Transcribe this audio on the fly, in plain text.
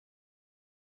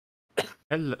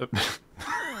Hello.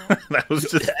 That was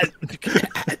just right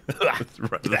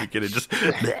at the beginning. Just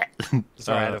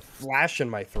Sorry, I had a flash in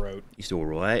my throat. you still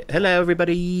alright? Hello,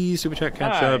 everybody. Super chat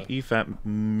catch up. Hi. EFAP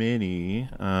mini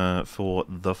for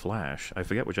The Flash. I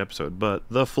forget which episode, but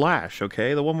The Flash.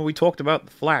 Okay, the one where we talked about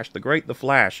the Flash, the great The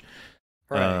Flash.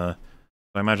 Right.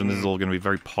 I imagine this is all going to be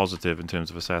very positive in terms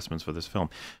of assessments for this film.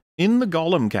 In the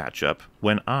Gollum catch-up,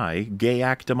 when gay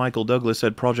actor Michael Douglas,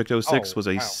 said Project 06 was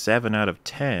a 7 out of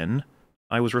 10,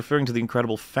 I was referring to the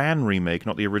incredible fan remake,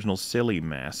 not the original silly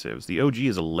massives. The OG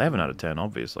is 11 out of 10,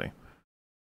 obviously.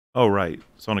 Oh, right.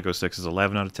 Sonic 06 is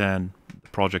 11 out of 10.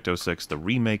 Project 06, the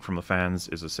remake from the fans,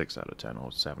 is a 6 out of 10,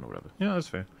 or 7 or whatever. Yeah, that's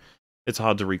fair. It's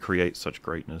hard to recreate such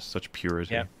greatness, such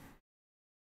purity.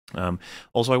 Yep.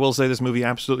 Also, I will say this movie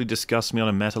absolutely disgusts me on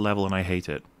a meta level, and I hate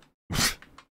it.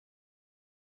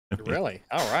 Really?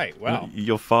 All right. Wow.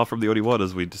 You're far from the only one,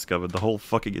 as we discovered. The whole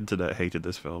fucking internet hated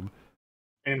this film.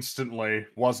 Instantly.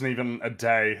 Wasn't even a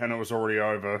day, and it was already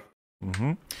over.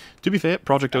 To be fair,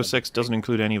 Project 06 doesn't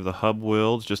include any of the hub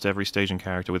worlds, just every stage and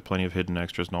character with plenty of hidden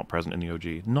extras not present in the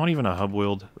OG. Not even a hub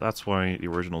world. That's why the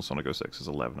original Sonic 06 is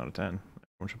 11 out of 10.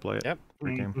 Everyone should play it. Yep.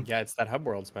 Great game. Yeah, it's that hub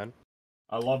worlds, man.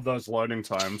 I love those loading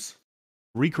times.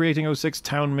 Recreating 06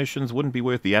 town missions wouldn't be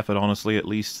worth the effort, honestly. At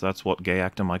least that's what gay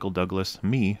actor Michael Douglas,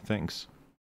 thinks.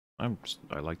 I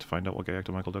like to find out what gay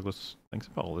actor Michael Douglas thinks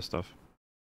about all this stuff.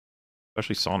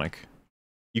 Especially Sonic.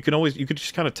 You could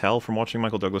just kind of tell from watching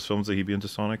Michael Douglas films that he'd be into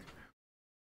Sonic.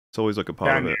 It's always like a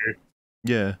part of it.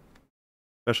 Yeah.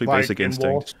 Especially like Basic in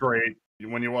Instinct. Wall Street,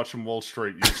 when you're watching Wall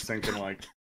Street, you're just thinking like,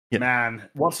 Yeah. man,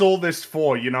 what's all this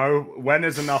for, you know? When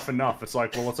is enough enough? It's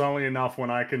like, well, it's only enough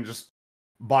when I can just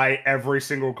buy every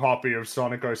single copy of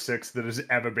Sonic 06 that has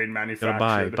ever been manufactured.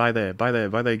 Gotta buy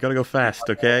there. You gotta go fast,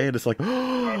 okay? And it's like,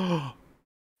 my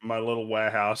little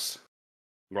warehouse.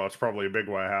 Well, it's probably a big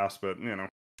warehouse, but, you know.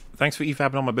 Thanks for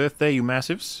EFAPing on my birthday, you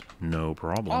massives. No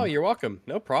problem. Oh, you're welcome.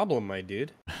 No problem, my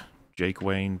dude. Jake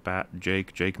Wayne,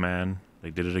 Jake Man. They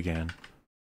did it again.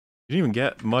 You didn't even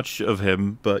get much of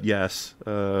him, but yes,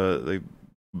 they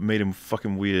made him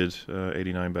fucking weird.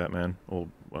 89 Batman, or,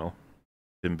 well,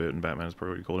 Tim Burton Batman is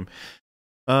probably what you called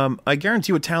him. I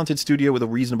guarantee you a talented studio with a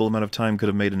reasonable amount of time could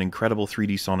have made an incredible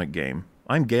 3D Sonic game.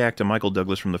 I'm gay actor Michael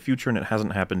Douglas from the future, and it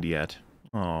hasn't happened yet.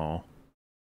 Oh.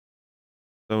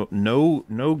 So,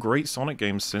 no great Sonic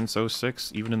games since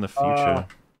 06, even in the future.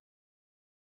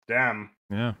 Damn.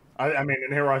 Yeah. I mean,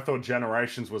 in here I thought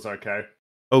Generations was okay.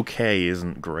 Okay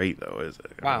isn't great, though, is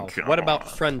it? Wow. What about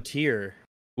Frontier?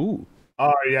 Ooh.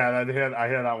 Oh, yeah, I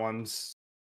hear that one's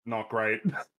not great.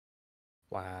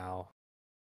 Wow.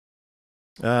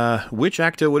 Which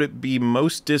actor would it be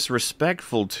most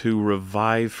disrespectful to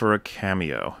revive for a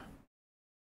cameo?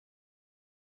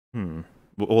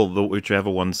 Well, whichever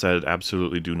one said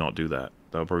absolutely do not do that.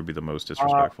 That would probably be the most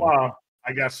disrespectful. Well,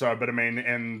 I guess so, but I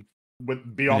mean,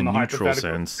 beyond the hypothetical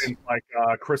sense, it seems like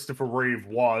Christopher Reeve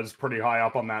was pretty high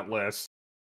up on that list.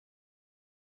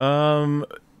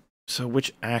 So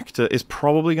which actor is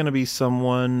probably going to be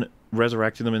someone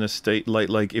resurrecting them in a state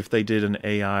like if they did an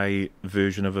AI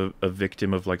version of a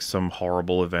victim of like some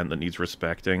horrible event that needs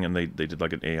respecting, and they did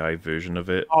like an AI version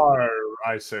of it. Oh,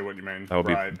 I see what you mean. That would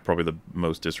be probably the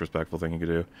most disrespectful thing you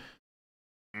could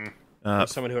do.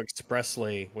 Someone who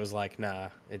expressly was like, "Nah,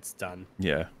 it's done."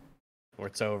 Yeah. Or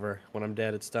it's over. When I'm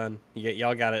dead, it's done.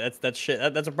 Y'all got it. That's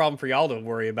shit. That's a problem for y'all to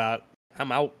worry about.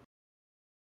 I'm out.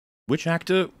 Which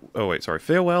actor? Oh wait, sorry.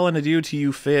 Farewell and adieu to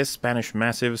you, fair Spanish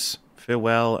massives.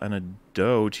 Farewell and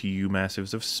adieu to you,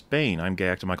 massives of Spain. I'm gay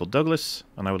actor Michael Douglas,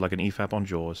 and I would like an EFAP on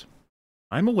Jaws.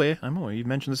 I'm aware. You've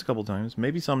mentioned this a couple times.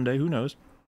 Maybe someday. Who knows?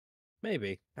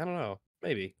 Maybe. I don't know.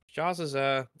 Maybe. Jaws is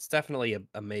it's definitely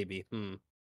a maybe.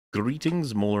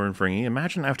 Greetings, Mauler and Fringy.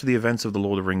 Imagine after the events of the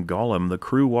Lord of the Ring Gollum, the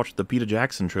crew watched the Peter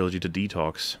Jackson trilogy to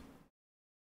detox.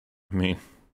 I mean,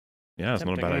 yeah, it's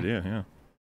not a bad idea, yeah.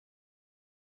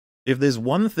 If there's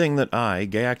one thing that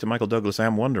gay actor Michael Douglas,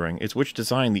 am wondering, it's which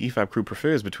design the EFAP crew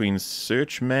prefers between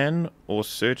Searchman or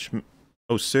Searchman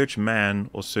or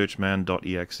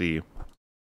Searchman.exe.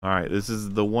 Alright, this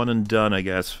is the one and done, I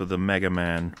guess, for the Mega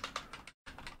Man.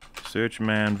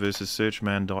 Searchman versus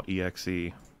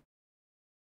Searchman.exe.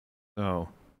 Oh.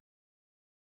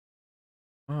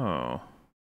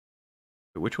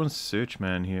 Which one's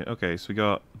Searchman here? Okay, so we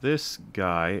got this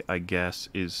guy, I guess,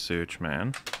 is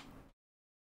Searchman.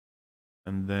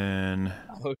 And then...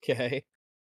 Okay.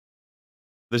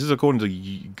 This is according to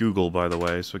Google, by the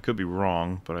way, so it could be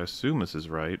wrong, but I assume this is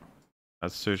right.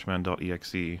 That's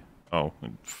searchman.exe. Oh,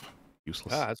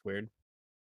 useless. Ah, that's weird.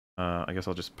 I guess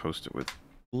I'll just post it with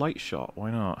light shot.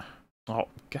 Why not? Oh,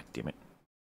 god damn it.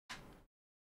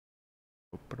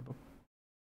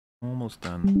 Almost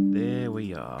done. There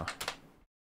we are.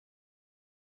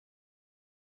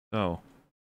 So,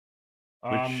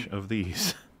 which of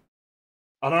these?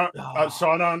 I don't.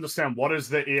 So I don't understand. What is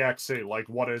the EXE? Like,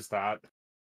 what is that?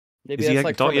 Maybe that's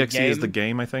like from a .exe is the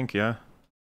game. game, I think. Yeah.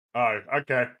 Oh,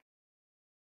 okay.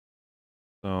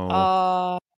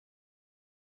 So.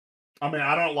 I mean,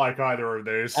 I don't like either of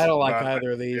these. I don't like but,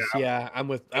 either of these. Yeah, I'm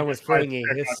with Fringy.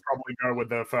 I'd probably go with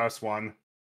the first one.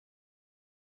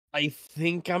 I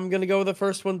think I'm gonna go with the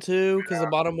first one too, because the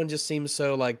bottom one just seems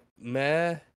so like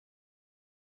meh.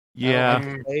 Yeah. I don't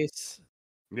like the face.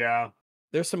 Yeah.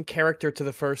 There's some character to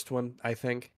the first one, I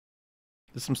think.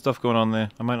 There's some stuff going on there.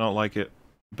 I might not like it,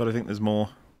 but I think there's more.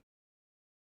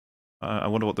 I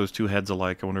wonder what those two heads are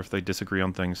like. I wonder if they disagree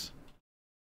on things.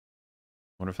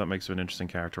 I wonder if that makes them an interesting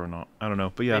character or not. I don't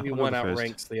know, but yeah. Maybe one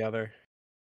outranks the other.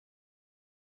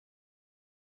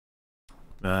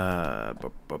 Yeah,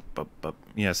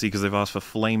 see, because they've asked for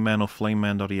Flameman or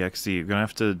Flameman.exe. You're gonna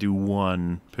have to do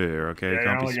one per, okay? Yeah,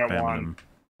 Can't be you only get spamming one. them.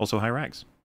 Also, high rags.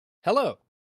 Hello.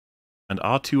 And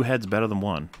are two heads better than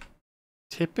one?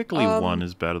 Typically, one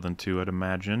is better than two, I'd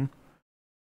imagine.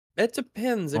 It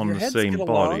depends. If On your the heads same get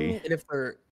body. along,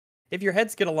 and if your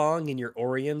heads get along and you're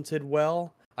oriented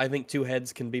well, I think two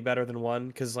heads can be better than one,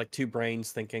 because like two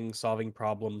brains thinking, solving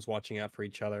problems, watching out for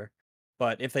each other.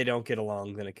 But if they don't get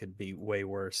along, then it could be way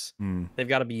worse. They've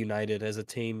got to be united as a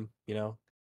team, you know?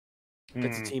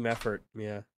 It's a team effort,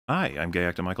 yeah. Hi, I'm gay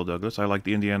actor Michael Douglas. I like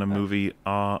the Indiana movie,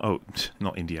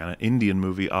 not Indiana, Indian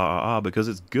movie RRR because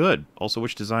it's good. Also,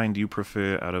 which design do you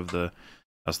prefer out of the,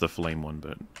 that's the flame one,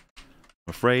 but I'm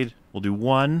afraid we'll do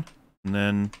one, and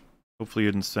then hopefully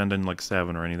you didn't send in like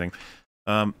 7 or anything.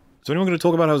 So anyone going to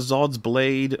talk about how Zod's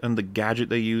blade and the gadget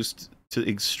they used to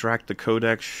extract the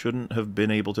codex shouldn't have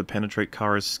been able to penetrate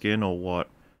Kara's skin, or what?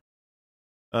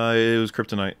 It was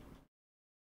kryptonite.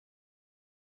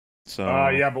 So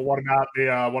yeah, but what about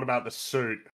the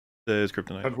suit? There's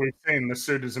kryptonite. Because we've seen the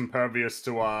suit is impervious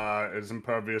to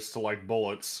like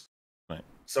bullets. Right.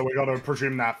 So we got to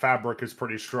presume that fabric is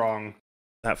pretty strong.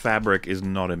 That fabric is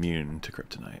not immune to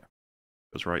kryptonite.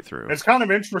 Goes right through. It's kind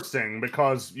of interesting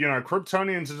because, you know,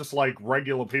 Kryptonians are just like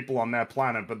regular people on their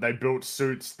planet, but they built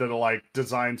suits that are like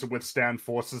designed to withstand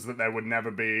forces that they would never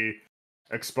be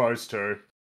exposed to.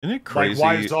 Isn't it crazy? Like,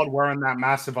 why is Zod wearing that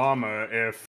massive armor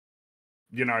if,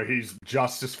 you know, he's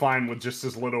just as fine with just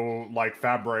as little, like,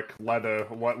 fabric, leather,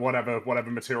 whatever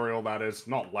material that is.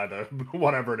 Not leather,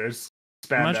 whatever it is.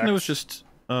 Spandex. Imagine it was just,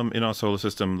 in our solar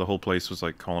system, the whole place was,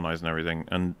 like, colonized and everything,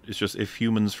 and it's just, if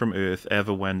humans from Earth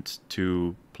ever went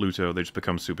to Pluto, they just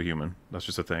become superhuman. That's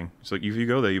just a thing. It's like, if you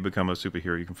go there, you become a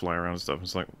superhero, you can fly around and stuff.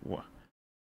 It's like, what?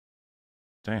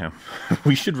 Damn.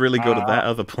 We should really go to that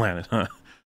other planet, huh?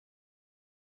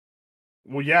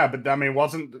 Well, yeah, but I mean,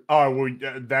 wasn't... Oh, well,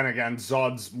 then again,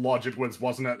 Zod's logic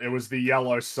wasn't it? It was the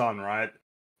yellow sun, right?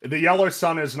 The yellow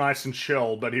sun is nice and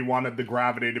chill, but he wanted the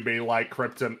gravity to be like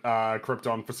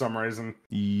Krypton for some reason.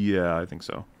 Yeah, I think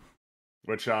so.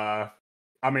 Which, I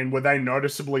mean, were they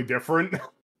noticeably different?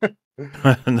 No,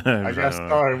 I guess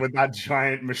so, with that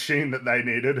giant machine that they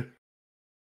needed.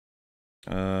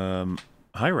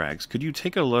 Hi Rags, could you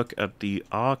take a look at the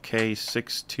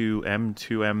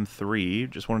RK62M2M3?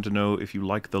 Just wanted to know if you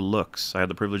like the looks. I had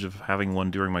the privilege of having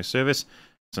one during my service.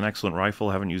 It's an excellent rifle.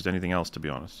 I haven't used anything else, to be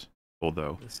honest.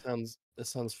 Although This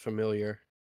sounds familiar.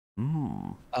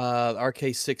 Hmm.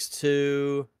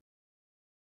 RK62.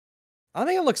 I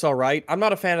think it looks all right. I'm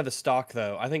not a fan of the stock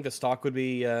though. I think the stock would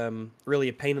be really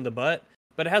a pain in the butt,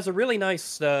 but it has a really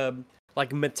nice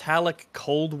like metallic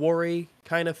Cold War-y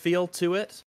kind of feel to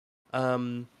it.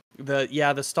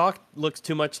 The stock looks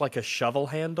too much like a shovel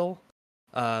handle.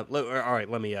 All right,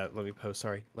 let me post.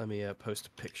 Sorry, let me post a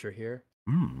picture here.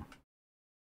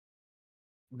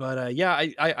 But yeah,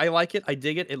 I like it. I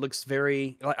dig it. It looks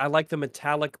very. I like the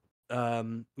metallic.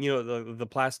 You know, the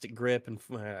plastic grip and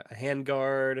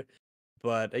handguard.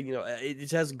 But you know,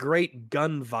 it has great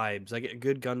gun vibes. I get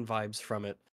good gun vibes from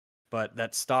it. But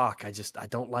that stock, I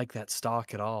don't like that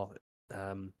stock at all.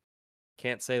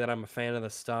 Can't say that I'm a fan of the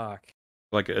stock.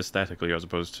 Like aesthetically as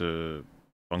opposed to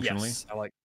functionally? Yes, I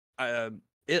like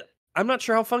it. I'm not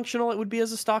sure how functional it would be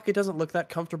as a stock. It doesn't look that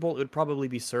comfortable. It would probably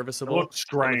be serviceable. It looks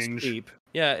strange. It looks cheap.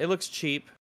 Yeah, it looks cheap.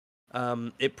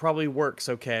 It probably works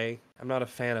okay. I'm not a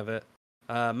fan of it.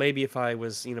 Maybe if I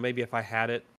was, maybe if I had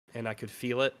it and I could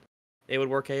feel it, it would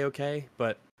work a-okay.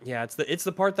 But yeah, it's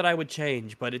the part that I would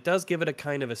change. But it does give it a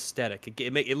kind of aesthetic.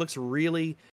 It looks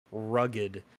really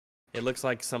rugged. It looks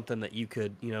like something that you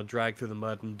could, drag through the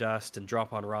mud and dust and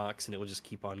drop on rocks, and it will just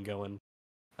keep on going.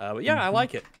 But yeah, I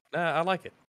like it. I like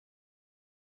it.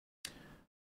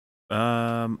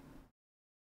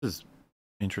 This is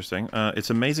Interesting. It's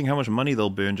amazing how much money they'll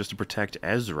burn just to protect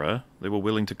Ezra. They were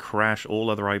willing to crash all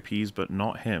other IPs, but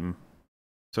not him.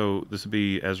 So this would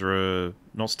be Ezra,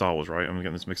 not Star Wars, right? I'm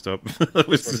getting this mixed up.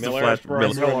 It's just Miller, the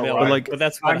Flash. Miller, But like, but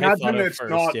that's I what I thought imagine at it's first.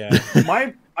 not.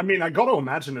 Yeah. I mean, I got to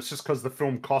imagine it's just because the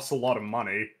film costs a lot of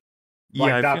money. Like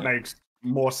yeah, that makes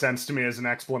more sense to me as an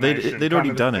explanation. they'd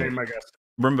already done it. I guess.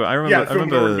 I remember. Yeah, the film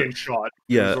had already been shot.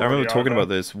 Yeah, I remember talking over. about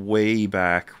this way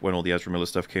back when all the Ezra Miller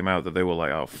stuff came out. That they were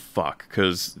like, "Oh fuck,"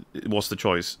 because what's the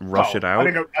choice? Rush it out.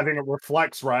 I think it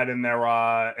reflects right in their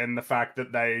in the fact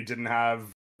that they didn't have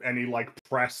any like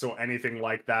press or anything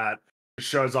like that. It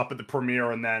shows up at the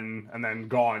premiere and then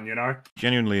gone. You know.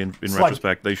 Genuinely, in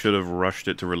retrospect, they should have rushed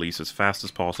it to release as fast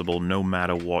as possible, no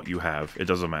matter what you have. It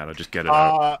doesn't matter, just get it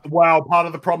out. Well, part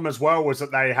of the problem as well was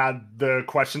that they had the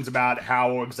questions about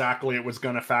how exactly it was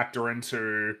going to factor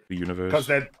into The universe. because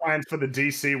their plans for the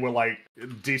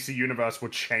DC universe were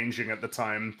changing at the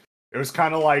time. It was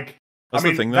kind of like That's I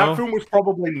mean, the thing, that though. film was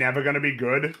probably never going to be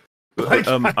good. Like,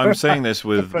 I'm saying this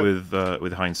with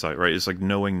hindsight, right? It's like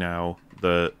knowing now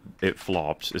that it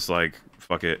flopped. It's like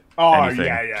fuck it, anything.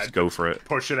 Yeah. Just go for it.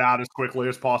 Push it out as quickly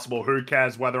as possible. Who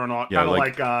cares whether or not? Yeah, Kind of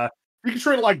like you can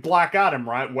treat it like Black Adam,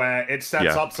 right? Where it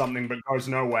sets up something but goes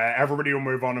nowhere. Everybody will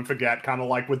move on and forget. Kind of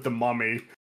like with the Mummy.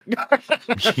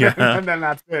 Yeah, and then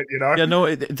that's it. You know? Yeah, no,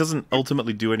 it doesn't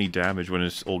ultimately do any damage when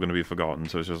it's all going to be forgotten.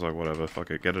 So it's just like whatever,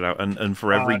 fuck it, get it out. And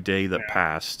for every day that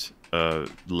passed,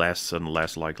 less and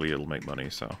less likely it'll make money.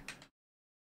 So.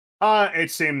 It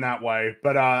seemed that way,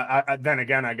 but then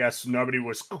again, I guess nobody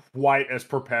was quite as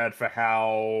prepared for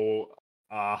how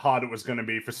hard it was going to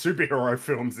be for superhero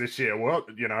films this year. Well,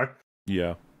 you know,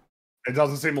 yeah, it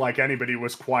doesn't seem like anybody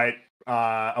was quite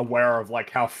aware of like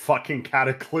how fucking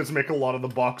cataclysmic a lot of the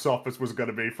box office was going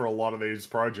to be for a lot of these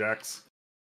projects.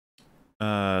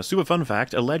 Super fun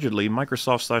fact, allegedly,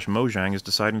 Microsoft/Mojang is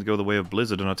deciding to go the way of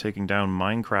Blizzard and are taking down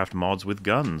Minecraft mods with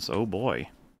guns. Oh boy.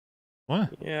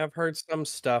 What? Yeah, I've heard some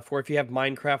stuff where if you have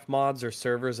Minecraft mods or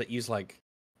servers that use like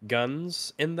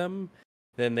guns in them,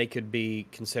 then they could be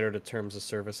considered a terms of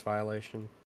service violation.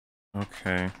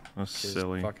 Okay, that's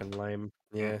silly. Fucking lame.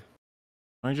 Yeah.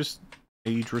 I just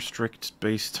age restrict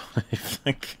based on if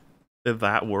like they're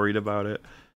that worried about it.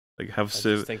 Like have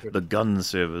the gun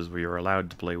servers where you're allowed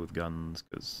to play with guns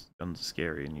because guns are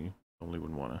scary and you probably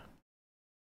wouldn't want to.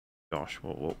 Gosh,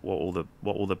 what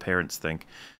will the parents think?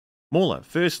 Mauler,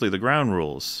 firstly, the ground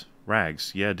rules.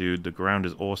 Rags, yeah, dude, the ground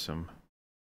is awesome.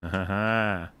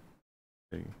 Haha.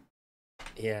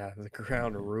 Yeah, the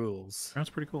ground rules. Ground's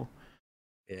pretty cool.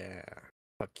 Yeah.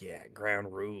 Fuck yeah,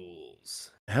 ground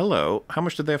rules. Hello, how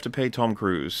much did they have to pay Tom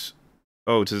Cruise?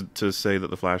 Oh, to say that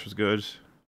The Flash was good?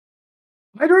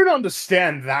 I don't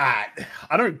understand that.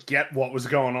 I don't get what was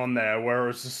going on there, where it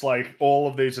was just like all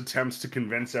of these attempts to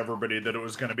convince everybody that it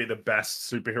was going to be the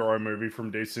best superhero movie from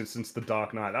DC since The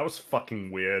Dark Knight. That was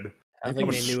fucking weird. I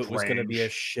think they knew it was going to be a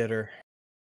shitter.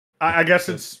 I guess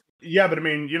it's... Yeah, but I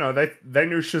mean, you know, they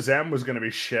knew Shazam was going to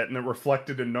be shit, and it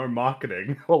reflected in no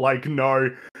marketing. Or like, no...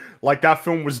 Like, that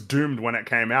film was doomed when it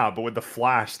came out, but with The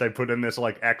Flash, they put in this,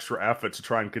 like, extra effort to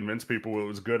try and convince people it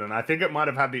was good. And I think it might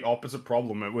have had the opposite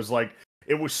problem. It was like...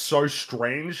 It was so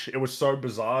strange, it was so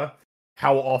bizarre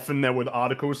how often there were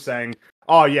articles saying,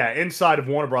 oh yeah, inside of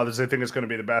Warner Brothers, they think it's going to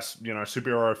be the best, you know,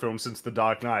 superhero film since The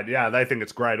Dark Knight. Yeah, they think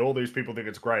it's great. All these people think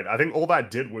it's great. I think all that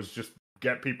did was just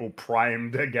get people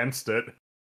primed against it.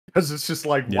 Because it's just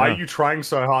like, why are you trying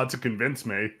so hard to convince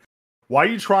me? Why are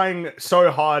you trying so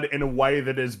hard in a way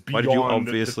that is beyond... Why did you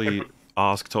obviously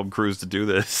ask Tom Cruise to do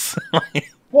this?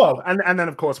 Well, and then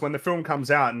of course, when the film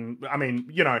comes out, and I mean,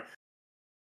 you know,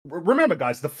 remember,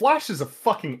 guys, The Flash is a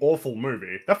fucking awful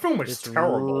movie. That film is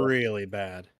terrible. Really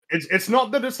bad. It's not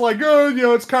that it's like, oh, you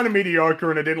know, it's kind of mediocre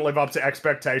and it didn't live up to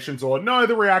expectations, or no,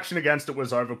 the reaction against it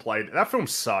was overplayed. That film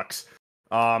sucks.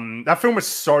 That film is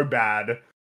so bad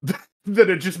that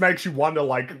it just makes you wonder,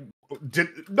 like,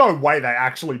 no way they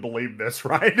actually believe this,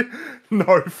 right?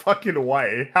 No fucking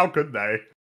way. How could they?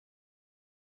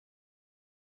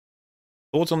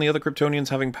 Thoughts on the other Kryptonians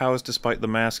having powers despite the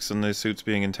masks and their suits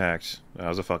being intact? That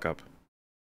was a fuck up.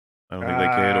 I don't think they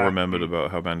cared or remembered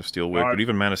about how Man of Steel worked, but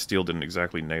even Man of Steel didn't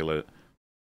exactly nail it.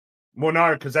 Well,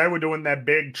 no, because they were doing their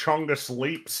big chongus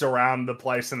leaps around the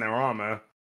place in their armor.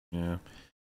 Yeah.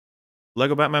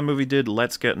 Lego Batman movie did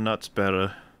Let's Get Nuts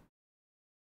better.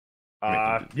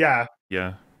 Yeah.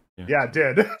 Yeah, it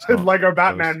did. Lego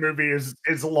Batman movie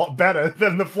is a lot better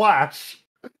than The Flash.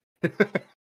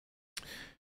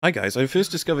 Hi guys, I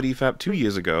first discovered EFAP 2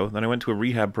 years ago, then I went to a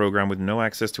rehab program with no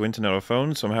access to internet or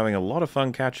phone, so I'm having a lot of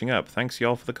fun catching up. Thanks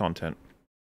y'all for the content.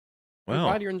 Well,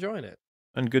 I'm glad you're enjoying it.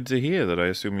 And good to hear that. I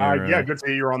assume you're... yeah, good to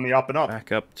hear you're on the up and up.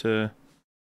 Back up to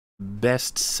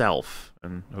best self.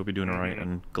 And hope you're doing all right,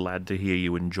 and glad to hear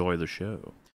you enjoy the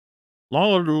show.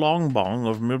 Lord Longbong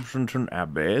of Milton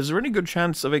Abbey. Is there any good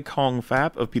chance of a Kong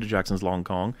fap of Peter Jackson's Long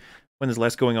Kong when there's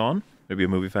less going on? Maybe a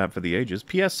movie fap for the ages.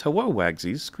 P.S. Hello,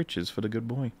 Wagsies. Scritches for the good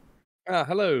boy.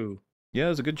 Hello. Yeah,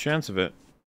 there's a good chance of it.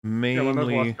 Mainly when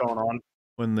there's what's going on.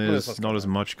 When there's not as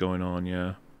much going on,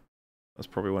 yeah. That's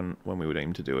probably when we would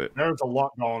aim to do it. There's a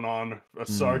lot going on.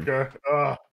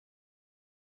 Ahsoka.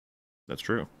 That's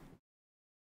true.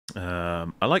 I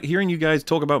like hearing you guys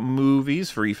talk about movies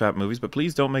for EFAP movies, but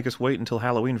please don't make us wait until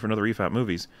Halloween for another EFAP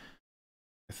movies.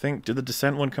 I think, did the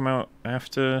Descent one come out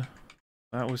after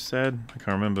that was said? I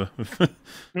can't remember.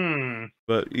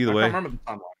 But either way. I can't remember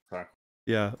the timeline. So.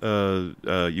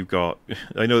 Yeah, you've got.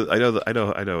 I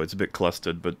know. It's a bit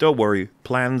clustered, but don't worry.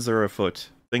 Plans are afoot.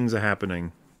 Things are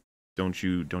happening. Don't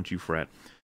you fret.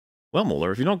 Well,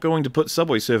 Muller, if you're not going to put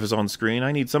Subway Surfers on screen,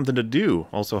 I need something to do.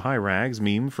 Also, hi Rags,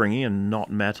 Meme, Fringy, and Not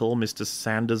Metal, Mr.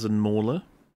 Sanders and Muller.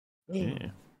 Yeah.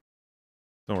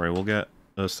 Don't worry, we'll get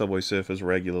Subway Surfers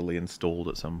regularly installed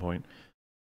at some point.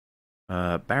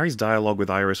 Barry's dialogue with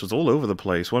Iris was all over the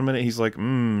place. One minute he's like,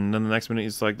 and then the next minute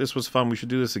he's like, this was fun, we should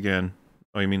do this again.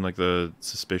 Oh, you mean like the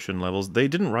suspicion levels? They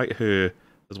didn't write her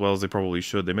as well as they probably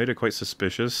should. They made her quite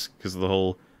suspicious, because of the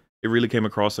whole... It really came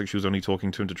across like she was only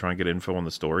talking to him to try and get info on the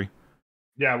story.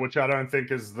 Yeah, which I don't think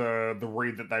is the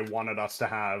read that they wanted us to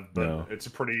have, but it's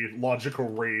a pretty logical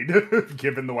read,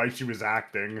 given the way she was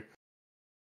acting.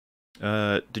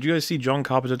 Did you guys see John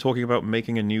Carpenter talking about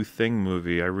making a new Thing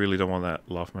movie? I really don't want that.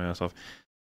 Laugh my ass off.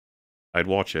 I'd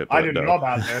watch it, but I didn't know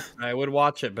about this. I would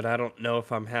watch it, but I don't know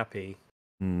if I'm happy.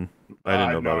 I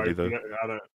didn't know about it either.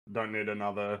 I don't need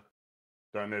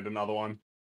another one.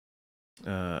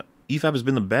 EFAP has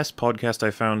been the best podcast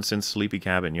I found since Sleepy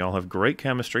Cabin. Y'all have great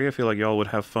chemistry. I feel like y'all would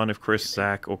have fun if Chris,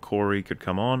 Zach, or Corey could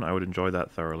come on. I would enjoy that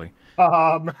thoroughly.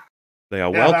 They are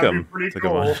welcome to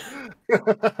come on.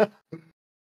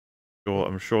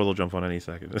 I'm sure they'll jump on any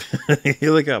second.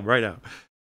 Here they come, right now.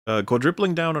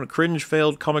 Quadrupling down on a cringe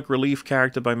failed comic relief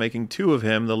character by making 2 of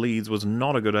him the leads was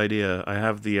not a good idea. I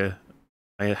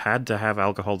had to have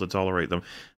alcohol to tolerate them.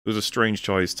 It was a strange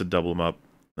choice to double them up.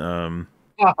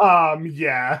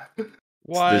 Yeah.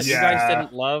 What? You guys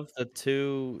didn't love the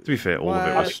 2? To be fair, all of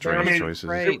it was strange choices.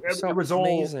 It was all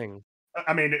amazing.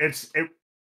 I mean,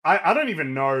 I don't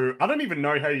even know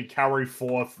how you carry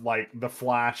forth like the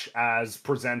Flash as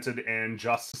presented in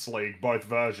Justice League, both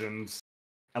versions,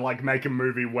 and like make a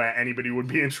movie where anybody would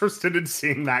be interested in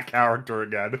seeing that character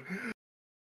again.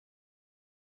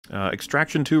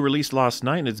 Extraction 2 released last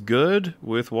night, and it's good.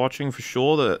 Worth watching for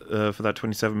sure. For that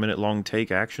 27-minute long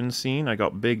take action scene, I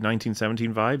got big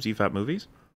 1917 vibes. EFAP movies.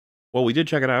 Well, we did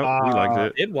check it out. We liked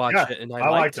it. I did watch it, and I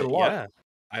liked it a lot. Yeah.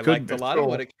 I liked a lot of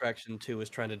what Extraction 2 was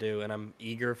trying to do, and I'm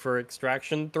eager for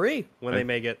Extraction 3 when they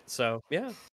make it. So, yeah.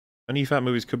 And EFAP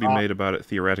movies could be made about it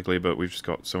theoretically, but we've just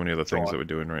got so many other things that we're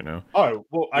doing right now. Oh,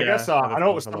 well, I guess I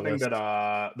know it was something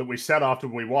that we said after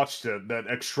we watched it, that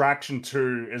Extraction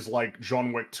 2 is like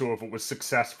John Wick 2 if it was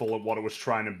successful at what it was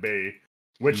trying to be,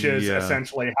 which is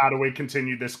essentially how do we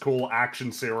continue this cool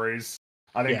action series.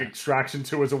 I think Extraction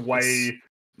 2 is a way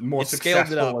more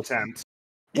successful attempt.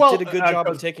 It did a good job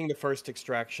of taking the first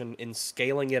Extraction and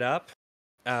scaling it up,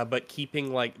 but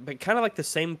keeping kind of like the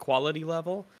same quality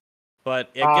level.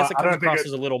 But I guess it comes across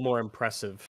as a little more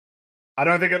impressive. I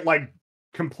don't think it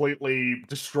completely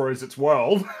destroys its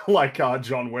world like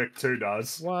John Wick 2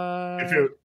 does. What?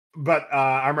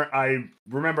 I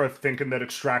remember thinking that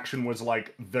Extraction was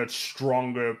like the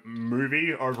stronger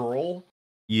movie overall.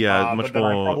 Yeah, much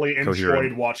more I probably coherent.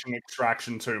 enjoyed watching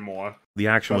Extraction 2 more. The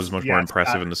action was much more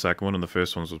impressive in the second one, and the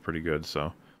first one was pretty good.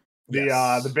 So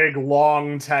the big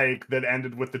long take that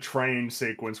ended with the train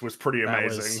sequence was pretty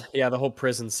amazing. The whole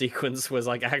prison sequence was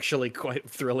actually quite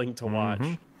thrilling to watch.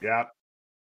 Yeah.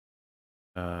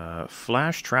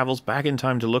 Flash travels back in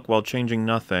time to look while changing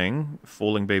nothing,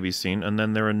 falling baby scene, and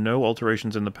then there are no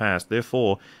alterations in the past.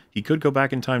 Therefore, he could go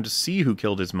back in time to see who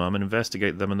killed his mum and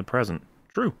investigate them in the present.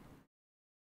 True.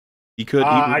 He could.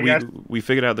 We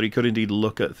figured out that he could indeed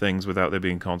look at things without there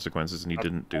being consequences, and he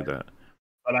didn't do that.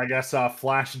 But I guess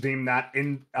Flash deemed that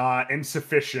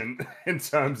insufficient in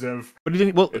terms of. But he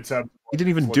didn't. Well, he didn't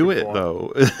even do it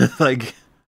though,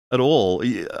 at all. I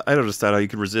don't understand how you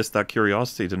could resist that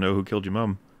curiosity to know who killed your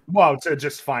mum. Well, to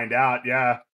just find out,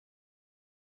 yeah.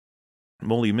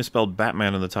 Molly, you misspelled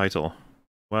Batman in the title.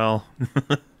 Well,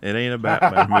 it ain't a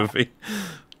Batman movie,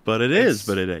 but it is.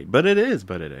 But it ain't. But it is.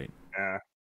 But it ain't. Yeah.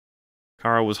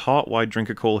 Kara was hot. Why'd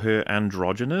Drinker call her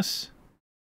androgynous?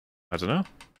 I don't know.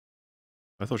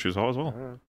 I thought she was hot as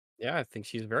well. Yeah, I think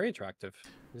she's very attractive.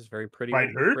 She's very pretty.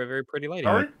 Wait, who? Very pretty lady.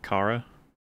 Kara.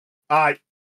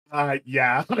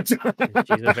 Yeah. She's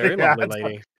a very Yeah, lovely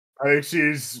lady. I think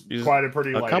she's quite a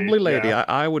pretty lady. A comely lady. Yeah.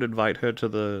 I would invite her to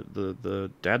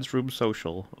the dad's room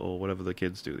social or whatever the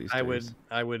kids do these days.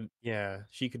 I would, yeah.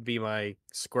 She could be my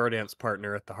square dance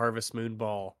partner at the Harvest Moon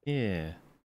Ball. Yeah.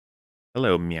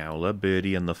 Hello, Meowla,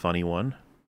 Birdie, and the funny one.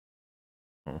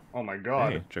 Oh my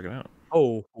god. Hey, check it out.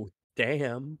 Oh,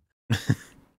 damn.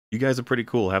 You guys are pretty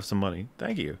cool. Have some money.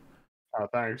 Thank you. Oh,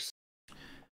 thanks.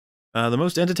 The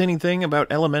most entertaining thing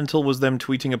about Elemental was them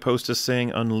tweeting a poster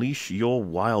saying, "Unleash your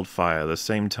wildfire," the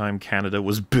same time Canada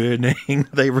was burning.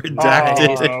 They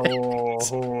redacted it. Yeah,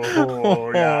 that's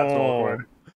awkward.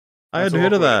 I hadn't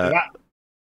heard of that.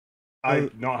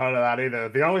 I've not heard of that either.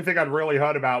 The only thing I'd really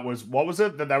heard about was, what was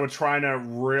it? That they were trying to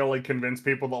really convince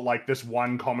people that, like, this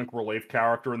one comic relief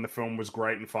character in the film was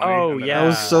great and funny. Oh, and yeah. That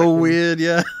was so weird,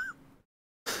 yeah.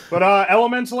 But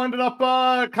Elemental ended up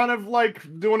kind of,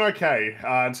 like, doing okay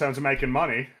in terms of making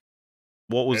money.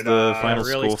 What was the final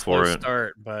really score for slow it?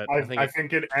 start, but I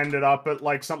think it ended up at,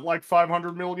 like, something like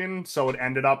 500 million, so it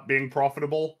ended up being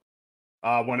profitable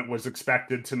when it was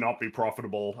expected to not be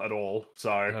profitable at all.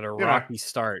 So it had a rocky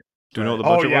start. Do you know what the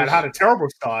Oh budget yeah, was? it had a terrible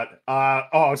start.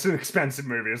 It's an expensive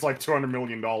movie. It's like $200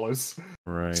 million.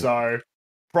 Right. So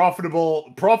profitable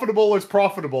is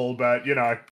profitable, but you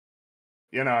know,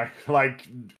 like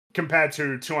compared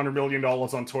to $200 million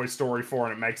on Toy Story 4,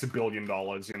 and it makes $1 billion.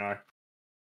 You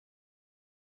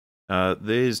know.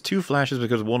 There's two flashes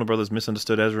because Warner Brothers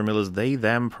misunderstood Ezra Miller's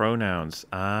they/them pronouns.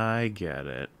 I get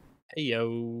it. Hey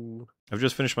yo. I've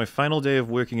just finished my final day of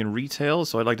working in retail,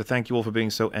 so I'd like to thank you all for being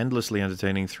so endlessly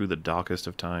entertaining through the darkest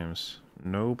of times.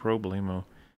 No problemo.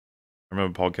 I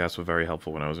remember podcasts were very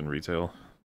helpful when I was in retail,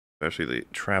 especially the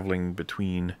traveling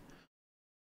between.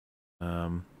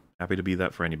 Happy to be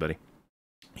that for anybody.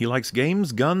 He likes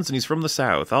games, guns, and he's from the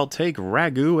South. I'll take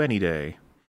Ragu any day.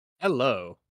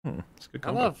 Hello. That's a good I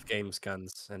combo. love games,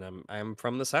 guns, and I'm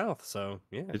from the South, so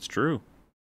yeah. It's true.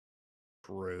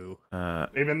 True.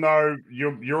 Even though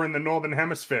you're in the Northern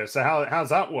Hemisphere, so how's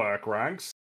that work,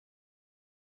 Rags?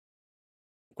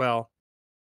 Well.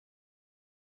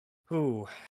 Ooh.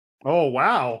 Oh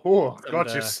wow! Oh,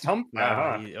 got you stumped there,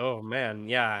 huh? Oh man,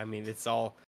 yeah. I mean, it's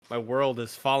all, my world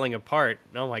is falling apart.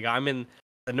 Oh my god, I'm in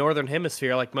the Northern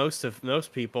Hemisphere like most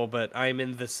people, but I'm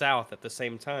in the South at the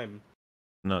same time.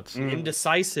 Nuts.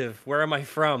 Indecisive. Where am I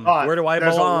from? But Where do I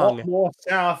there's belong?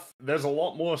 There's a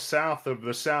lot more south of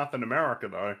the South in America,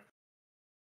 though.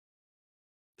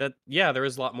 There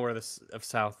is a lot more of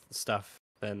South stuff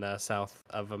than south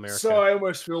of America. So I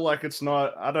almost feel like it's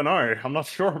not. I don't know. I'm not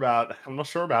sure about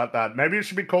that. Maybe it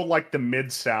should be called like the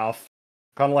Mid South,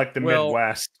 kind of like the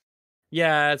Midwest.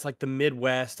 Yeah, it's like the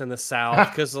Midwest and the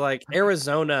South, because like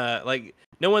Arizona, like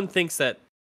no one thinks that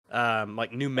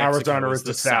like New Mexico Arizona is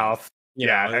the South.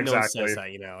 Yeah, exactly. No one says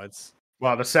that, it's.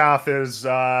 Well, the South is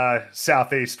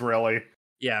southeast, really.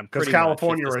 Yeah, because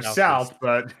California is south,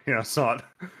 but it's not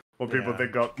what people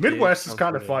think of. Midwest is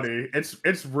kind of funny.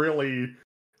 It's really,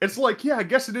 it's like, yeah, I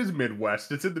guess it is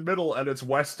Midwest. It's in the middle and it's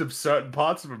west of certain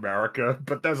parts of America,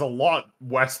 but there's a lot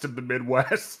west of the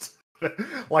Midwest.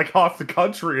 Like half the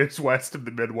country is west of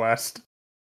the Midwest.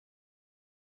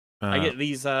 I get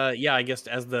these. I guess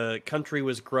as the country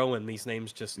was growing, these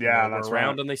names just were around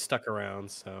right. and they stuck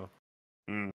around. So.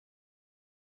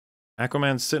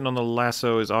 Aquaman sitting on the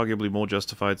lasso is arguably more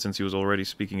justified since he was already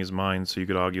speaking his mind, so you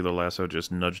could argue the lasso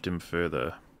just nudged him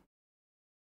further.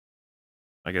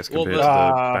 I guess compared to the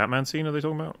Batman scene, are they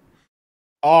talking about?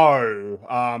 Oh,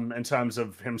 in terms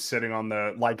of him sitting on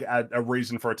the, like, a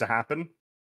reason for it to happen?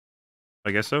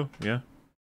 I guess so, yeah.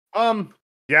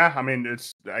 Yeah, I mean,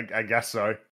 I guess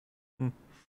so.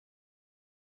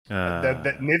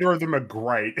 Neither of them are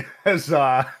great as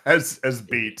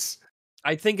beats.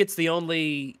 I think it's the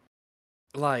only,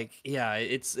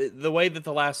 it's the way that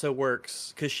the lasso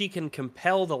works, because she can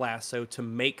compel the lasso to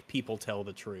make people tell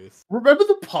the truth. Remember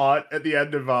the part at the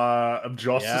end of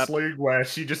Justice League where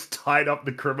she just tied up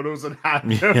the criminals and had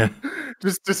them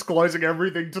just disclosing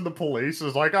everything to the police? It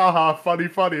was like,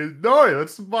 funny. No,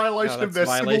 that's a violation of their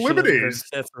civil liberties.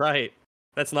 That's right.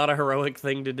 That's not a heroic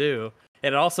thing to do.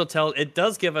 And it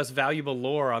does give us valuable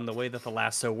lore on the way that the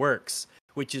lasso works,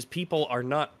 which is people are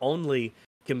not only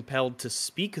compelled to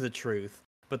speak the truth,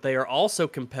 but they are also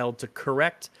compelled to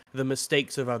correct the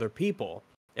mistakes of other people.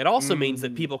 It also means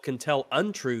that people can tell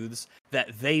untruths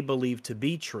that they believe to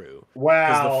be true.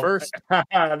 Wow.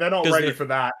 They're not ready for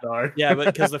that, though. Yeah,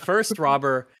 but because the first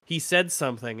robber, he said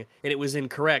something, and it was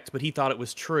incorrect, but he thought it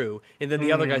was true. And then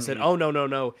the other guy said, oh,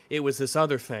 no, it was this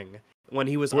other thing, when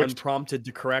he was unprompted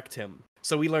to correct him.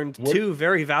 So we learned two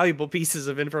very valuable pieces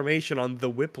of information on the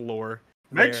whip lore.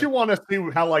 Makes there. you want to see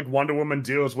how like Wonder Woman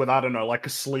deals with, I don't know, like a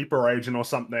sleeper agent or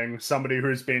something, somebody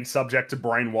who's been subject to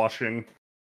brainwashing.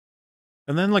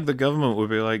 And then like the government would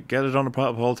be like, get it on a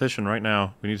politician right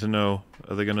now. We need to know.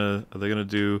 Are they gonna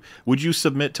do? Would you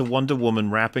submit to Wonder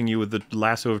Woman wrapping you with the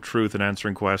lasso of truth and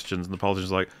answering questions? And the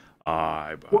politician's like,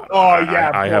 I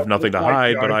have nothing to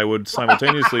hide, but I would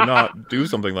simultaneously not do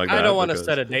something like that. I don't want to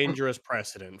set a dangerous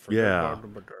precedent for yeah.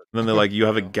 And then they're like, you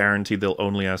have a guarantee they'll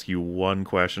only ask you one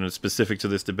question. It's specific to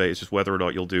this debate. It's just whether or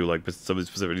not you'll do like something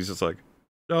specific. He's just like,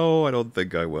 no, I don't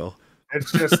think I will. It's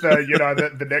just you know,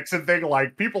 the Nixon thing.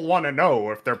 Like, people want to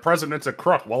know if their president's a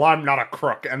crook. Well, I'm not a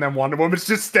crook. And then Wonder Woman's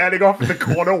just standing off in the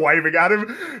corner waving at him.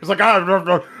 It's like, I don't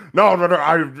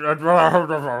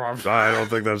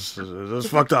think that's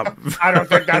fucked up. I don't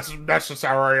think that's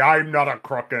necessary. I'm not a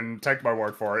crook, and take my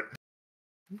word for it.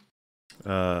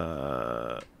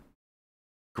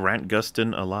 Grant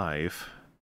Gustin alive.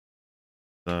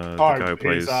 The guy who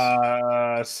plays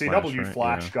CW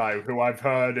Flash guy, who I've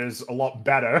heard is a lot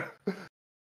better.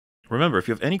 Remember, if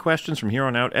you have any questions from here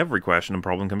on out, every question and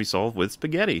problem can be solved with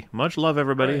spaghetti. Much love,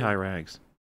 everybody. Right. Hi, Rags.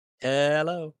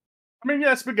 Hello. I mean,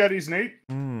 yeah, spaghetti's neat.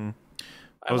 I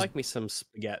like me some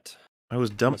spaghetti. I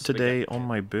was dumped today on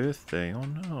my birthday. Oh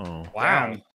no!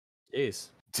 Wow. Jeez.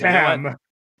 Damn. You know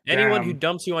anyone who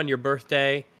dumps you on your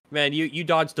birthday, man, you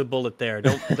dodged a bullet there.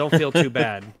 Don't feel too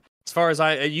bad. As far as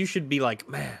you should be like,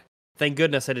 man, thank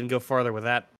goodness I didn't go farther with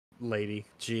that lady.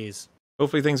 Jeez.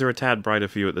 Hopefully things are a tad brighter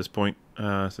for you at this point,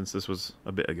 since this was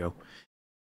a bit ago.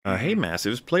 Hey,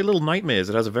 Massives, play Little Nightmares.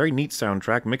 It has a very neat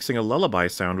soundtrack, mixing a lullaby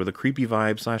sound with a creepy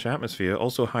vibe / atmosphere.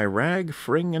 Also, hi, Rag,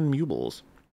 Fring, and Mubles.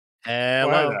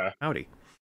 Hello. Howdy.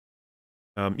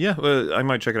 Yeah, I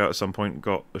might check it out at some point.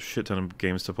 Got a shit ton of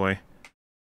games to play.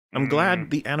 I'm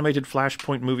glad the animated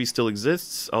Flashpoint movie still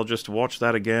exists. I'll just watch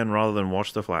that again rather than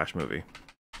watch the Flash movie.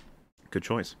 Good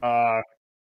choice. I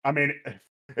mean,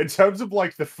 in terms of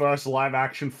like the first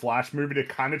live-action Flash movie, to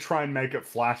kind of try and make it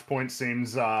Flashpoint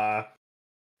seems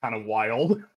kind of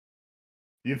wild.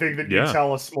 You think that you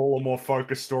tell a smaller, more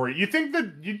focused story? You'd think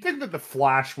that the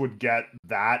Flash would get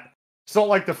that. It's not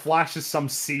like the Flash is some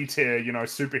C-tier, you know,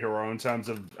 superhero in terms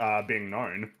of being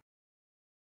known.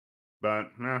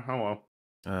 But oh well.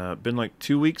 Been like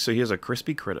 2 weeks, so here's a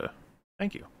crispy critter.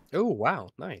 Thank you. Oh, wow.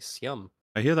 Nice. Yum.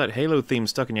 I hear that Halo theme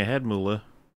stuck in your head, Moolah.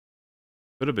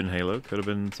 Could have been Halo, could have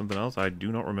been something else. I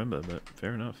do not remember, but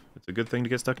fair enough. It's a good thing to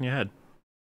get stuck in your head.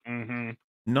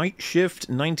 Night Shift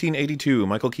 1982.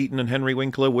 Michael Keaton and Henry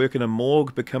Winkler work in a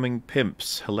morgue becoming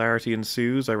pimps. Hilarity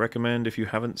ensues. I recommend if you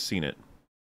haven't seen it.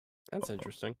 That's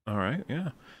interesting. All right, yeah.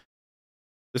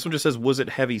 This one just says, was it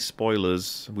heavy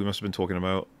spoilers? We must have been talking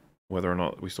about whether or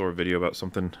not we saw a video about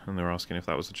something, and they were asking if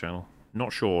that was the channel.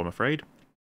 Not sure, I'm afraid.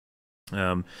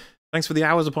 Thanks for the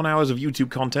hours upon hours of YouTube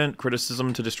content,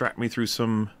 criticism to distract me through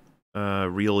some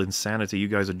real insanity. You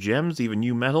guys are gems, even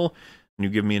you metal, and you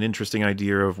give me an interesting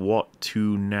idea of what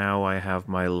to now I have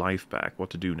my life back. What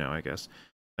to do now, I guess.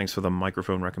 Thanks for the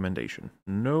microphone recommendation.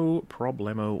 No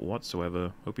problemo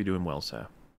whatsoever. Hope you're doing well, sir.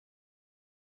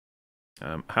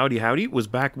 Howdy, was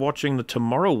back watching the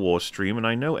Tomorrow War stream, and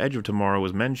I know Edge of Tomorrow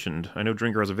was mentioned. I know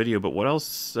Drinker has a video, but what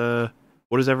else?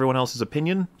 What is everyone else's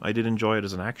opinion? I did enjoy it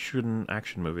as an action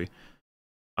movie.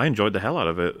 I enjoyed the hell out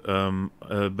of it,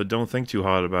 but don't think too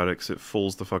hard about it, because it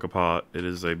falls the fuck apart. It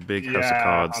is a big house of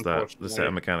cards, that the set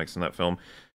of mechanics in that film.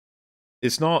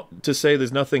 It's not to say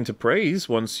there's nothing to praise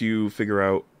once you figure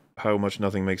out how much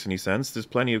nothing makes any sense. There's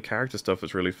plenty of character stuff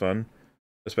that's really fun,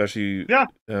 especially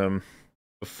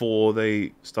before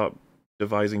they start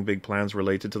devising big plans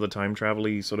related to the time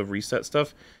travel-y sort of reset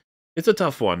stuff. It's a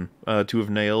tough one to have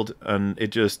nailed, and it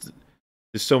just...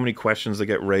 There's so many questions that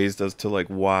get raised as to like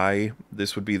why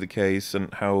this would be the case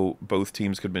and how both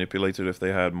teams could manipulate it if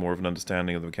they had more of an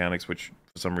understanding of the mechanics, which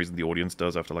for some reason the audience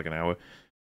does after like an hour.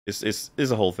 It's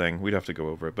a whole thing. We'd have to go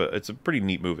over it, but it's a pretty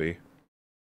neat movie.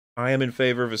 I am in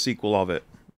favor of a sequel of it.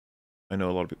 I know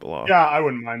a lot of people are. Yeah, I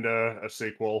wouldn't mind a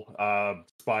sequel,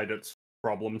 despite its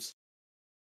problems.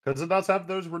 Because it does have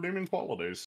those redeeming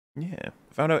qualities. Yeah.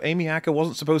 Found out Amy Acker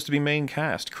wasn't supposed to be main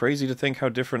cast. Crazy to think how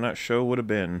different that show would have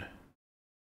been.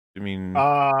 I mean...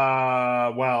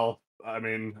 well, I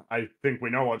mean, I think we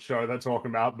know what show they're talking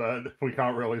about, but we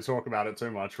can't really talk about it too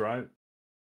much, right?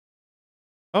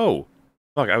 Oh!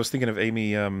 Fuck, I was thinking of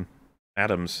Amy,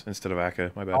 Adams instead of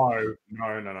Acker. My bad. Oh,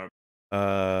 no.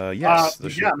 Yes.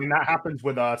 Yeah, I mean, that happens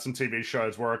with some TV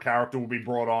shows where a character will be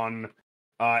brought on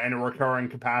in a recurring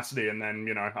capacity, and then,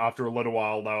 you know, after a little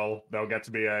while, they'll get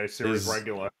to be a series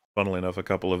regular. Funnily enough, a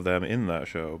couple of them in that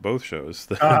show, both shows,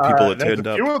 the people that there's turned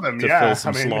a up few of them, to yeah. fill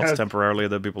some I mean, slots temporarily,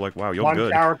 and then people are like, wow, you're one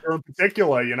good. character in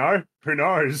particular, you know? Who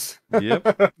knows?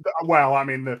 Yep. Well, I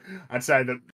mean, I'd say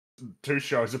that 2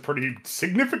 shows are pretty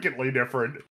significantly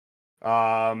different.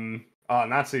 And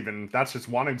that's just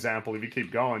one example. If you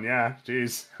keep going, yeah,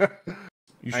 jeez.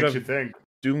 You should Makes you have think.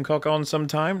 Doomcock on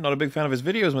sometime. Not a big fan of his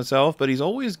videos myself, but he's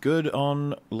always good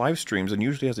on live streams and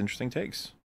usually has interesting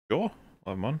takes. Sure,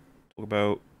 I'll have him on. Talk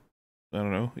about, I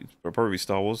don't know, it'll probably be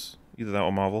Star Wars, either that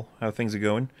or Marvel, how things are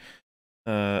going.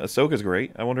 Ahsoka's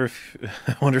great. I wonder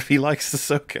if he likes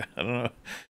Ahsoka. I don't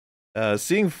know.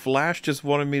 Seeing Flash just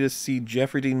wanted me to see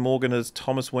Jeffrey Dean Morgan as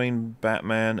Thomas Wayne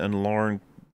Batman and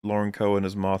Lauren Cohen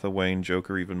as Martha Wayne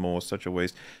Joker even more. Such a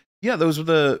waste. Yeah, they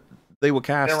were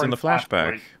cast in the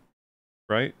flashback,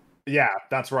 right? Yeah,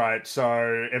 that's right.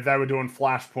 So if they were doing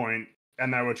Flashpoint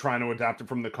and they were trying to adapt it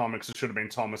from the comics, it should have been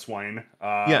Thomas Wayne.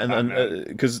 Yeah, and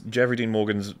because Jeffrey Dean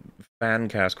Morgan's fan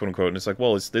cast, quote unquote, and it's like,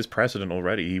 well, there's precedent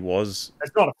already. He was.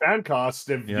 It's not a fan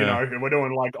cast. If you know, if we're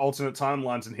doing like alternate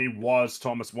timelines and he was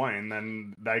Thomas Wayne,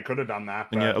 then they could have done that.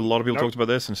 And yeah, a lot of people talked about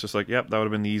this, and it's just like, yep, that would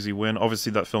have been the easy win.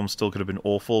 Obviously, that film still could have been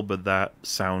awful, but that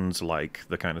sounds like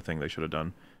the kind of thing they should have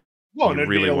done. Well, it'd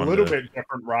be a little bit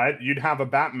different, right? You'd have a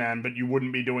Batman, but you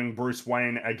wouldn't be doing Bruce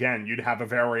Wayne again. You'd have a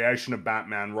variation of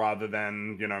Batman rather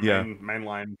than, you know,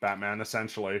 mainline Batman,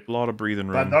 essentially. A lot of breathing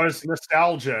room. But those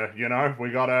nostalgia, you know, we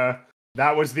gotta.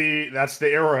 That's the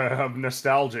era of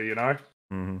nostalgia, you know.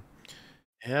 Mm-hmm.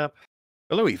 Yep.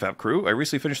 Hello, EFAP crew. I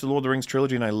recently finished the Lord of the Rings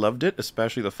trilogy and I loved it,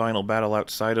 especially the final battle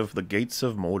outside of the Gates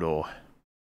of Mordor.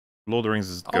 Lord of the Rings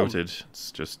is goated.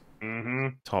 It's just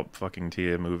top fucking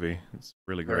tier movie. It's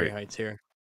really great. Very high tier.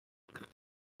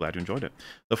 Glad you enjoyed it.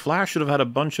 The Flash should have had a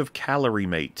bunch of calorie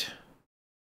mate.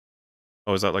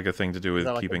 Oh, is that like a thing to do with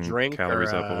keeping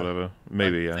calories up or whatever?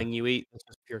 Maybe, yeah. Thing you eat, that's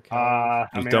just pure calories.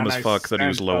 He's dumb as fuck that he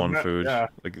was low on food. Yeah.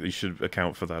 Like, you should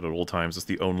account for that at all times. It's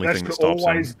the only thing that There stops should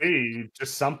always him. be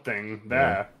just something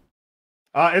there.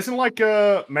 Isn't like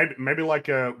maybe like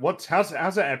how's an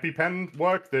EpiPen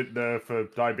work for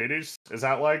diabetes? Is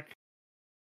that like?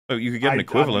 Oh, you could get an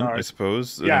equivalent, I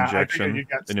suppose. An injection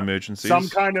in emergencies. Some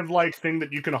kind of like thing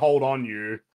that you can hold on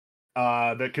you.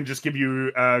 That can just give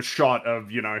you a shot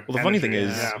of, you know. Well, the funny thing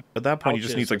is, at that point, you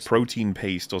just need like protein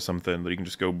paste or something that you can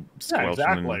just go squelch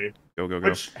and go.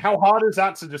 Which, how hard is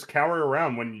that to just carry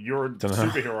around when you're a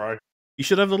superhero? You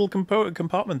should have little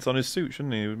compartments on his suit,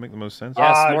 shouldn't he? It would make the most sense.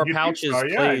 Yes, more pouches,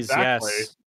 please.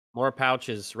 Yes, more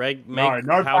pouches. No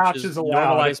pouches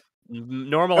allowed.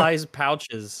 Normalize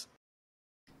pouches.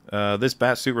 This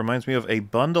bat suit reminds me of a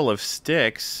bundle of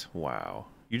sticks. Wow,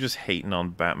 you just hating on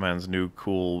Batman's new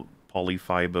cool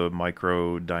polyfiber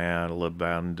micro diagonal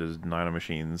band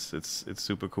nanomachines. It's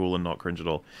super cool and not cringe at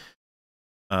all.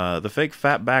 The fake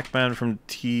fat Batman from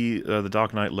The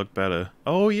Dark Knight looked better.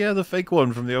 Oh yeah, the fake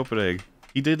one from the opening.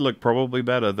 He did look probably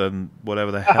better than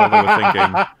whatever the hell they were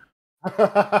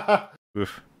thinking.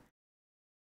 Oof.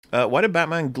 Why did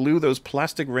Batman glue those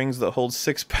plastic rings that hold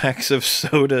 6 packs of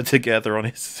soda together on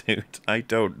his suit? I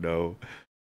don't know.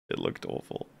 It looked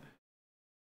awful.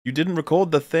 You didn't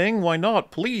record the thing? Why not?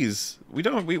 Please.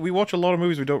 We watch a lot of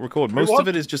movies we don't record. Most of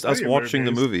it is just us watching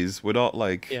the movies. We're not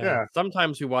like... Yeah.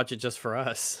 Sometimes we watch it just for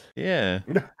us. Yeah.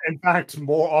 In fact,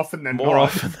 more often than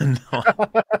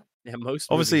not. Yeah, most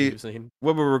obviously,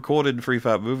 when we're recording Free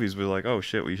Fat movies, we're like, oh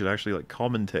shit, we should actually like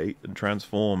commentate and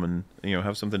transform and, you know,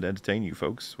 have something to entertain you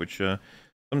folks, which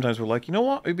sometimes we're like, you know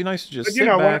what? It'd be nice to just sit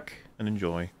back and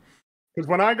enjoy. Because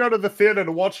when I go to the theater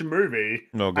to watch a movie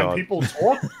and people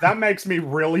talk, that makes me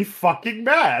really fucking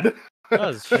mad.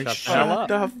 Shut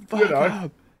the fuck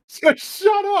up. Just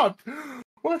shut up.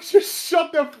 Well, just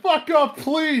shut the fuck up,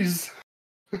 please.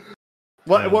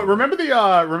 What? Remember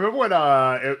when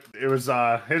it was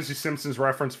here's your Simpsons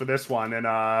reference for this one, and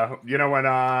you know when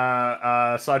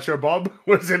Sideshow Bob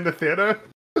was in the theater?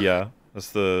 Yeah,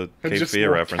 that's the Cape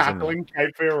Fear reference. Cackling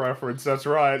Cape Fear reference. That's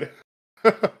right.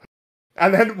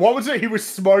 And then what was it? He was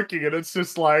smoking, and it's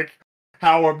just like,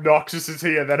 how obnoxious is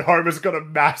he? And then Homer's got a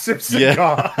massive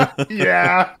cigar.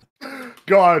 Yeah.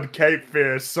 God, Cape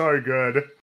Fear, so good.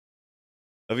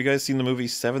 Have you guys seen the movie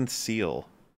Seventh Seal?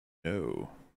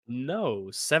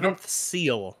 No, Seventh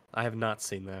Seal. I have not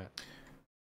seen that.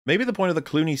 Maybe the point of the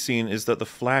Clooney scene is that the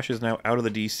Flash is now out of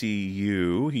the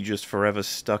DCU. He just forever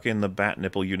stuck in the Bat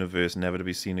Nipple universe, never to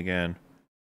be seen again.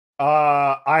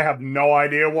 I have no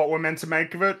idea what we're meant to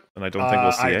make of it. And I don't think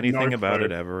we'll see anything about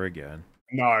it ever again.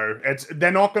 No,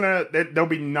 they're not gonna. There'll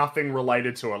be nothing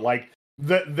related to it. Like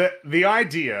the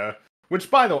idea Which,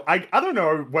 by the way, I don't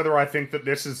know whether I think that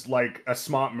this is like a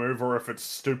smart move or if it's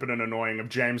stupid and annoying of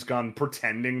James Gunn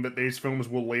pretending that these films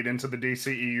will lead into the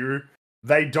DCEU.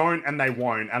 They don't and they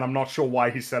won't, and I'm not sure why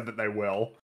he said that they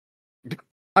will.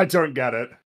 I don't get it.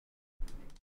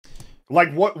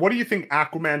 Like, what do you think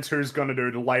Aquaman 2 is going to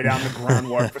do to lay down the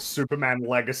groundwork for Superman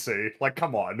Legacy? Like,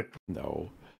 come on. No.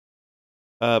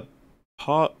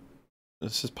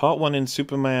 This is part 1 in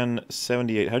Superman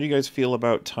 78. How do you guys feel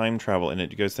about time travel in it?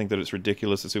 Do you guys think that it's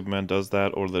ridiculous that Superman does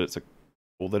that, or that it's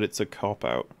a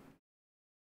cop-out?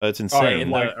 It's insane. In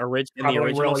the original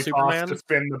really Superman? Fast to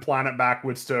spin the planet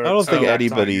backwards to... I don't think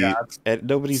anybody...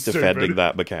 nobody's Stupid. defending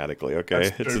that mechanically, okay?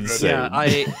 That's It's stupid.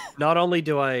 insane. Yeah, not only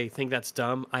do I think that's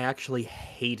dumb, I actually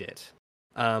hate it.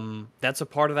 That's a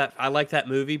part of that. I like that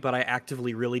movie, but I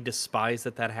actively really despise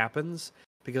that happens,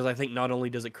 because I think not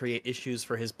only does it create issues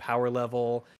for his power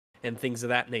level and things of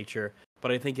that nature,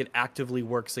 but I think it actively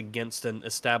works against an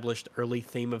established early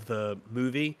theme of the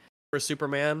movie for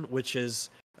Superman, which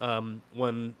is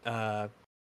when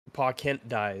Pa Kent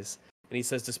dies, and he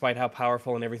says, despite how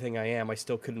powerful and everything I am, I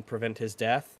still couldn't prevent his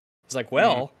death. It's like,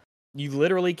 well, you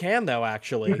literally can, though,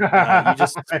 actually. You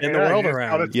just spin the world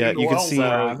around. Yeah, you can see...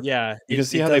 yeah, you can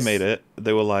see how they made it.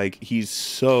 They were like, he's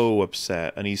so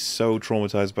upset, and he's so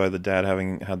traumatized by the dad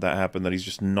having had that happen that he's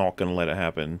just not going to let it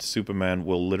happen. Superman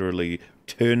will literally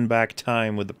turn back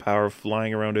time with the power of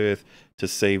flying around Earth to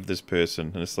save this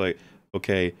person. And it's like,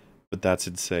 okay... But that's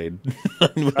insane.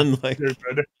 and like,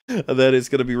 and then it's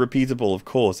going to be repeatable, of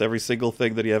course. Every single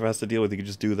thing that he ever has to deal with, he can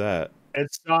just do that.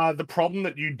 It's the problem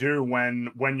that you do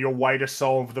when your way to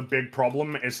solve the big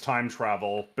problem is time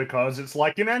travel, because it's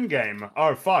like in Endgame.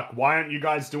 Oh fuck, why aren't you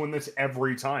guys doing this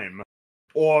every time?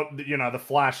 Or you know, the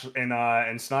Flash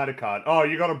in Snyder Cut. Oh,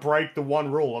 you got to break the one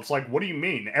rule. It's like, what do you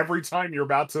mean? Every time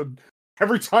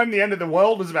the end of the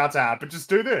world is about to happen, just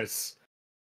do this.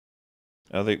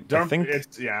 I think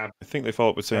they follow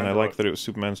up with saying, I like that it was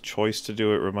Superman's choice to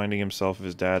do it, reminding himself of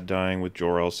his dad dying, with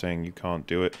Jor-El saying you can't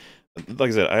do it. Like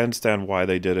I said, I understand why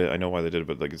they did it, I know why they did it,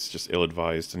 but like it's just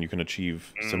ill-advised, and you can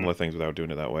achieve similar things without doing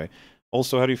it that way.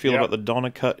 Also, how do you feel about the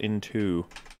Donna cut in 2?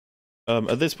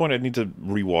 At this point, I'd need to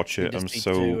rewatch it. I'm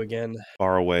so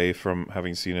far away from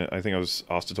having seen it. I think I was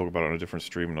asked to talk about it on a different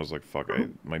stream, and I was like, fuck,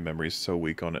 my memory is so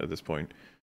weak on it at this point.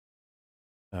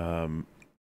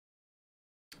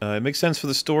 It makes sense for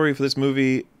the story for this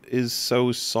movie is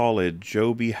so solid.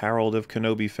 Joby Harold of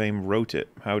Kenobi fame wrote it.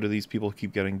 How do these people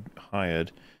keep getting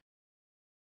hired?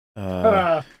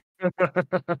 It's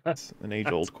an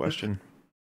age-old question.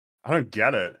 I don't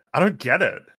get it.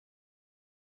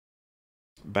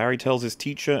 Barry tells his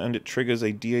teacher, and it triggers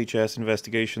a DHS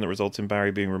investigation that results in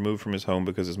Barry being removed from his home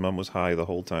because his mum was high the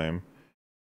whole time.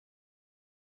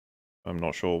 I'm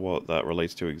not sure what that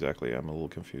relates to exactly. I'm a little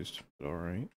confused. But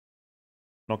alright.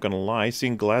 Not gonna lie,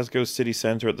 seeing Glasgow city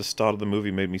centre at the start of the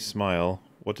movie made me smile.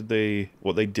 What they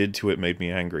did to it made me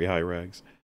angry. Hi, Rags.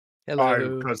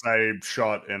 Hello. Because they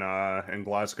shot in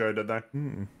Glasgow, did they?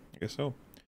 I guess so.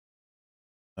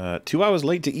 2 hours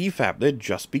late to EFAP. They're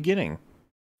just beginning.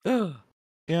 Yeah,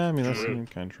 I mean, that's kind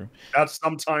of true. That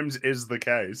sometimes is the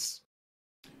case.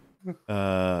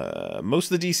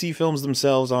 Most of the DC films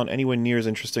themselves aren't anywhere near as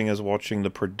interesting as watching the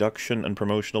production and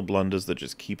promotional blunders that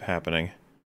just keep happening.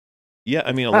 Yeah,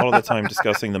 I mean, a lot of the time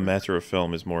discussing the meta of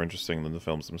film is more interesting than the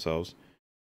films themselves.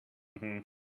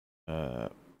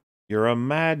 You're a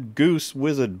mad goose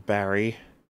wizard, Barry.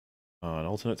 An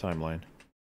alternate timeline.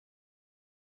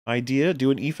 Idea, do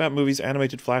an EFAP movie's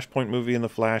animated Flashpoint movie and the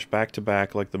Flash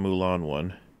back-to-back like the Mulan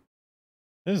one.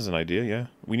 This is an idea, yeah.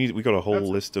 We got a whole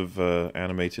list of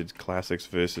animated classics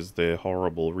versus their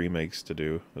horrible remakes to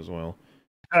do as well.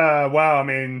 Well, I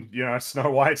mean, you know, Snow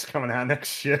White's coming out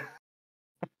next year.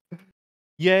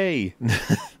 Yay!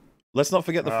 Let's not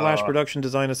forget the Flash production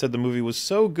designer said the movie was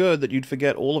so good that you'd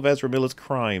forget all of Ezra Miller's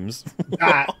crimes.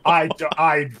 Like, why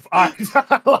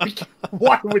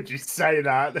would you say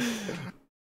that?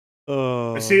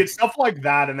 See, it's stuff like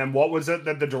that, and then what was it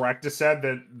that the director said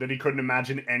that he couldn't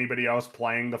imagine anybody else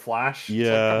playing the Flash?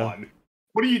 Yeah. Like, come on.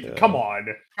 What do you? Yeah. Come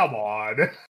on.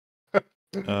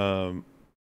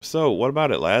 So, what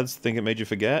about it, lads? Think it made you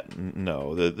forget?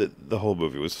 No, the whole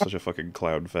movie was such a fucking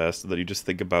cloud fest that you just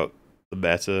think about the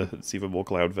meta. It's even more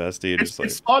cloud festy.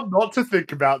 It's hard not to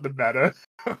think about the meta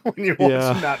when you're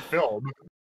watching that film.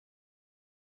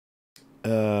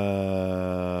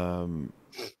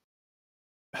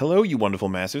 Hello, you wonderful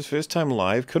massives. First time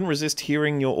live. Couldn't resist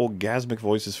hearing your orgasmic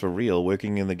voices for real.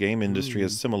 Working in the game industry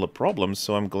has similar problems,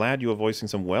 so I'm glad you are voicing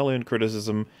some well-earned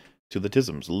criticism to the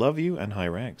tisms. Love you, and hi,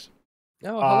 Rags.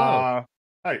 Oh, hello.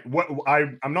 Hey,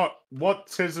 I'm not. What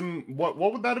tism? What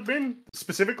would that have been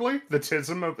specifically? The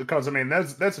tism of, because I mean,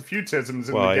 there's a few tisms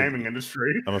in the gaming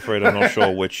industry. I'm afraid I'm not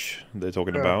sure which they're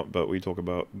talking Yeah. about, but we talk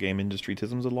about game industry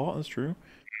tisms a lot. That's true.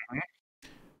 Mhm.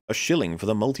 A shilling for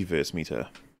the multiverse meter.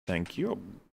 Thank you.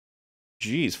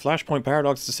 Jeez, Flashpoint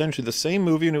Paradox is essentially the same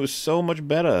movie, and it was so much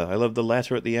better. I love the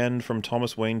letter at the end from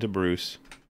Thomas Wayne to Bruce.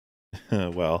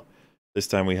 Well, this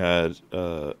time we had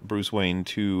Bruce Wayne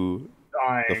to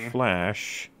the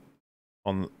Flash.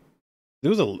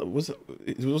 Was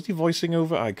he voicing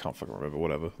over? I can't fucking remember.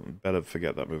 Whatever. Better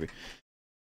forget that movie.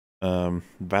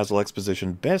 Basil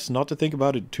exposition. Best not to think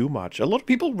about it too much. A lot of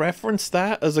people reference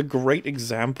that as a great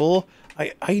example.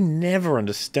 I never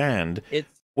understand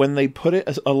when they put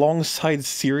it alongside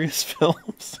serious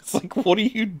films. It's like, what are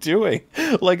you doing?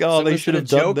 Like, oh, so they should have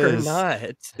done this. Or not?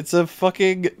 It's a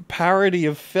fucking parody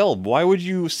of film. Why would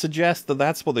you suggest that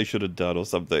that's what they should have done or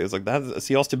something? It's like,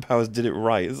 see, Austin Powers did it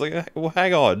right. It's like, well,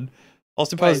 hang on.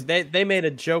 Austin Powers... They made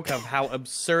a joke of how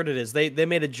absurd it is. They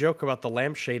made a joke about the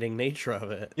lampshading nature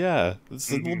of it. Yeah, it's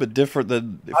a little bit different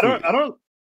than... I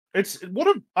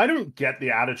don't get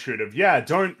the attitude of, yeah,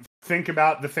 don't think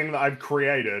about the thing that I've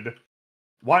created.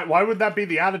 Why would that be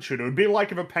the attitude? It would be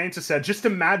like if a painter said, just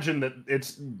imagine that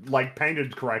it's, like,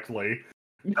 painted correctly.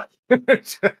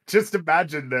 Just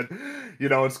imagine that, you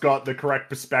know, it's got the correct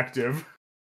perspective.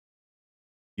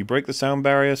 You break the sound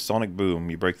barrier, sonic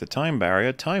boom. You break the time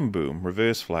barrier, time boom.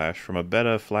 Reverse Flash from a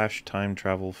better Flash time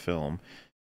travel film.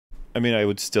 I mean, I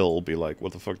would still be like,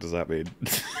 what the fuck does that mean?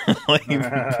 Like,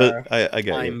 but I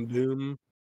get time boom.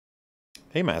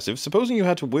 Hey, Massive, supposing you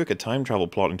had to work a time travel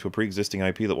plot into a pre-existing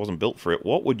IP that wasn't built for it,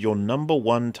 what would your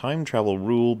 #1 time travel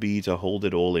rule be to hold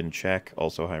it all in check?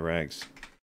 Also, hi, Rags.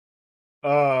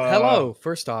 Hello,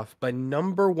 first off, my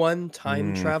 #1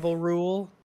 time travel rule...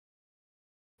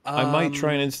 I might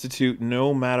try and institute,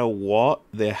 no matter what,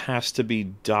 there has to be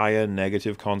dire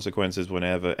negative consequences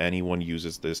whenever anyone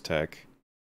uses this tech.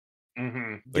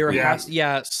 There has,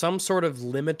 some sort of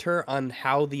limiter on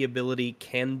how the ability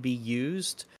can be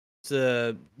used.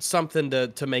 Something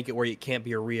to make it where it can't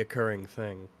be a reoccurring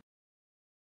thing.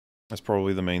 That's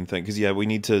probably the main thing, because yeah, we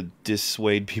need to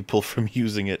dissuade people from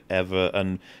using it ever,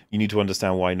 and you need to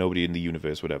understand why nobody in the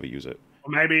universe would ever use it.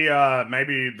 Well, maybe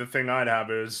the thing I'd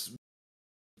have is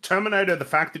Terminator. The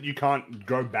fact that you can't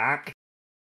go back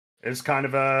is kind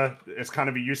of a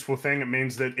useful thing. It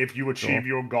means that if you achieve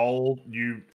your goal,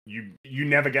 you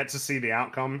never get to see the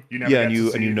outcome. You never and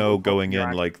you know going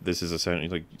in, like, this is essentially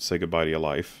like say goodbye to your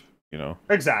life. You know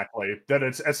exactly that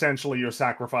it's essentially you're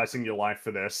sacrificing your life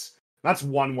for this. That's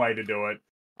one way to do it.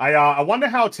 I wonder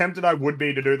how tempted I would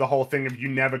be to do the whole thing of you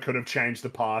never could have changed the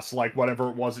past, like whatever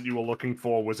it was that you were looking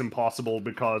for was impossible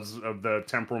because of the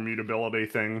temporal mutability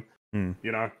thing. You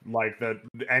know, like that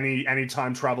any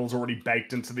time travel is already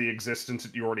baked into the existence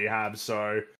that you already have,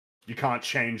 so you can't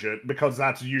change it, because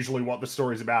that's usually what the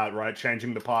story's about, right?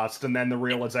 Changing the past, and then the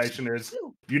realization is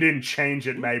you didn't change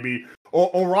it, maybe,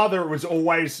 or rather, it was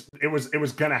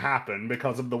gonna happen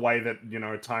because of the way that, you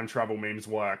know, time travel memes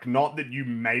work. Not that you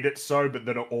made it so, but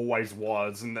that it always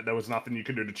was, and that there was nothing you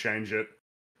could do to change it.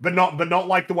 But not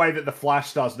like the way that the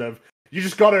Flash does it. You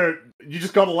just gotta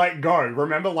let go.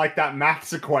 Remember, like that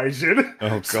maths equation.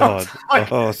 Oh god.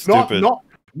 Like, oh, stupid.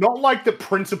 Not like that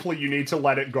principally you need to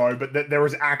let it go, but that there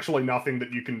is actually nothing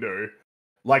that you can do.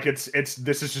 Like this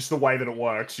is just the way that it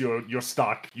works. You're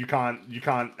stuck. You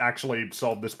can't actually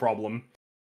solve this problem.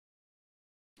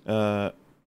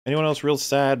 Anyone else real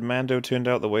sad Mando turned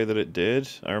out the way that it did?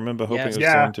 I remember hoping it was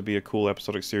going to be a cool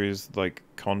episodic series like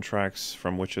Contracts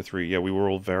from Witcher 3. Yeah, we were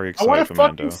all very excited for Mando. I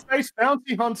want a fucking Space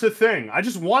Bounty Hunter thing. I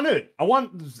just want it. I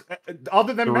want,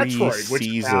 other than 3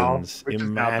 seasons. Which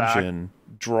Imagine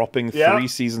dropping 3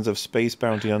 seasons of Space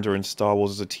Bounty Hunter in Star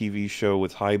Wars as a TV show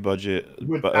with high budget,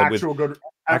 with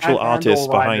actual artists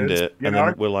behind it, and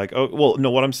then we're like, oh, well,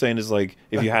 no, what I'm saying is, like,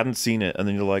 if you hadn't seen it, and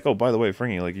then you're like, oh, by the way,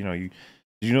 Fringy, like, you know,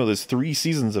 did you know there's 3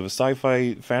 seasons of a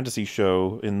sci-fi fantasy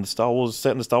show in Star Wars,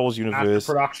 set in the Star Wars universe?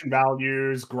 After production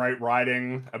values, great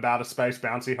writing about a space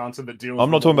bounty hunter that deals. I'm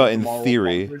not talking about in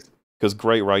theory, because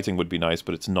great writing would be nice,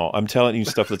 but it's not. I'm telling you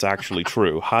stuff that's actually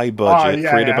true. High budget,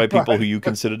 created by people who you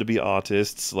consider to be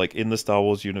artists, like in the Star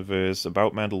Wars universe,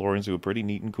 about Mandalorians who are pretty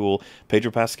neat and cool. Pedro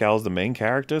Pascal's the main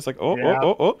character. It's like,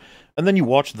 oh. And then you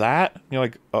watch that, and you're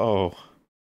like, oh.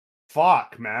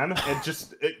 Fuck, man! It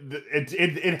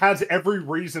has every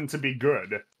reason to be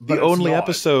good. The only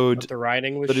episode the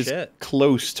writing was that is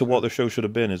close to what the show should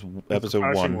have been is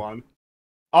episode 1.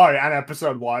 Oh, yeah, and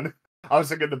episode 1. I was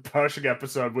thinking the Pershing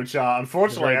episode, which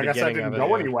unfortunately I guess I didn't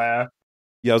go anywhere.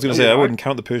 Yeah, I was gonna say I wouldn't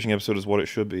count the Pershing episode as what it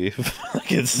should be.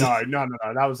 Like it's... No.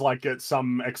 That was like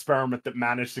some experiment that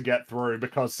managed to get through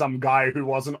because some guy who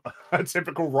wasn't a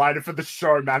typical writer for the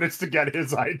show managed to get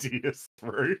his ideas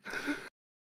through.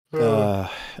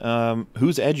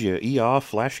 Who's edgier, ER,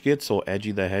 Flash Gits, or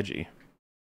Edgy the Hedgy?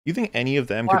 You think any of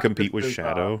them could compete with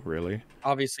Shadow, really?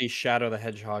 Obviously, Shadow the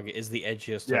Hedgehog is the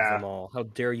edgiest of them all. How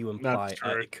dare you imply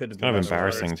it could have been kind of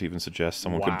embarrassing to even suggest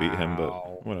someone could beat him,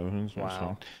 but whatever.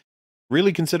 Wow.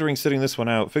 Really considering sitting this one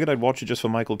out. Figured I'd watch it just for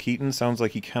Michael Keaton. Sounds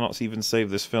like he cannot even save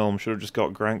this film. Should have just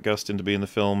got Grant Gustin to be in the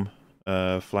film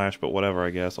Flash, but whatever, I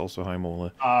guess. Also, hi,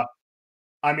 Mauler.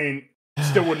 I mean,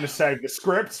 still wouldn't have saved the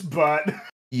script, but...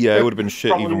 Yeah, it would have been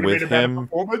shit even with him.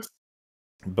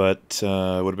 But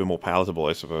it would have been more palatable,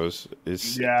 I suppose.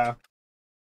 Yeah. It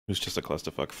was just a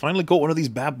clusterfuck. Finally got one of these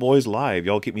bad boys live.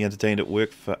 Y'all keep me entertained at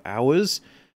work for hours.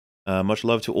 Much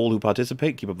love to all who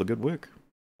participate. Keep up the good work.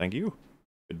 Thank you.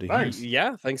 Thanks.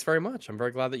 Yeah, thanks very much. I'm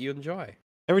very glad that you enjoy.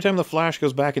 Every time the Flash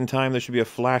goes back in time, there should be a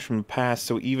Flash from the past,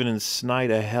 so even in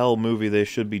Snyder Hell movie, there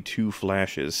should be 2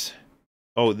 Flashes.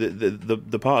 Oh,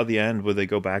 the part at the end where they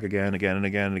go back again. There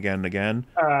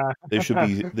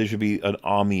should be an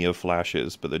army of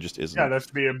Flashes, but there just isn't. Yeah, there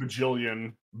should be a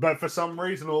bajillion. But for some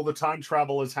reason, all the time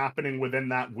travel is happening within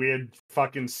that weird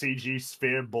fucking CG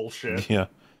sphere bullshit. Yeah.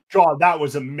 God, that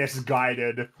was a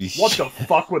misguided. What the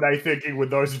fuck were they thinking with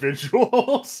those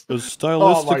visuals? It was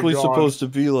stylistically supposed to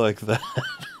be like that.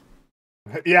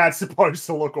 Yeah, it's supposed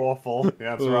to look awful.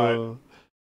 Yeah, that's right.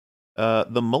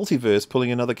 The multiverse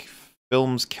pulling another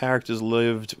film's characters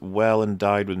lived well and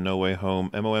died with No Way Home.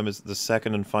 MOM is the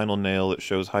second and final nail that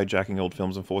shows hijacking old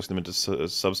films and forcing them into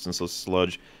substanceless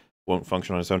sludge won't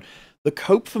function on its own. The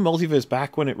cope for multiverse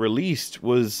back when it released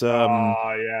was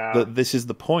that this is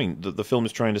the point that the film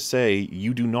is trying to say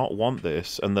you do not want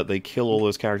this, and that they kill all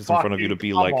those characters in front of you to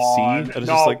be like, see? And it's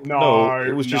just like, no,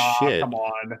 it was just shit. Come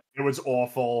on. It was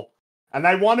awful. And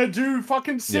they want to do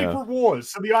fucking Secret Wars.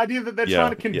 So the idea that they're trying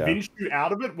to convince you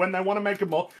out of it when they want to make a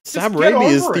more... Sam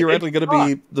Raimi is theoretically going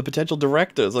to be the potential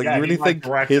director. It's like, you really think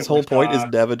his whole point is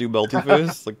never do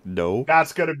multiverse? Like, no.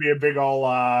 That's going to be a big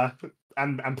ol'...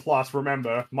 And plus,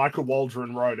 remember, Michael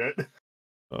Waldron wrote it.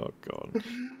 Oh, God.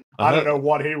 I don't know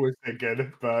what he was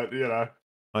thinking, but, you know.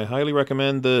 I highly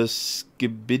recommend the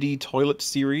Skibidi Toilet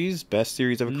series. Best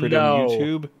series ever created on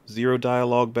YouTube. 0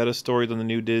 dialogue, better story than the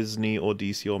new Disney or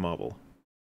DC or Marvel.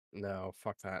 No,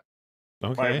 fuck that.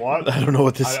 Okay. Wait, what? I don't know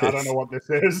what this is. I don't know what this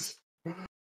is.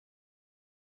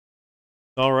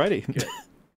 Alrighty.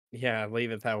 Yeah,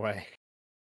 leave it that way.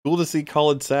 Cool to see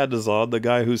Colin Sanders on, the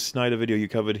guy whose Snyder video you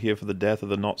covered here for the death of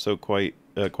the not so quite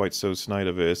so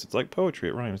Snyderverse. It's like poetry,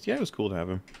 it rhymes. Yeah, it was cool to have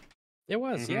him. It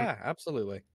was, yeah,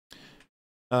 absolutely.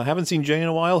 Haven't seen Jay in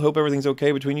a while. Hope everything's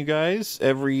okay between you guys.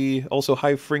 Also,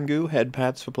 hi Fringu, head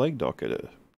pats for Plague Doctor.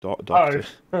 Oh,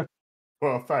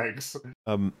 well, thanks.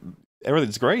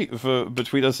 Everything's great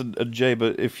between us and Jay,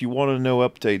 but if you want to know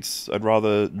updates, I'd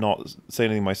rather not say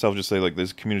anything myself. Just say, like,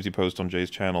 there's a community post on Jay's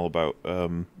channel about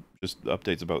just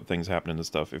updates about things happening and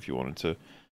stuff if you wanted to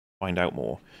find out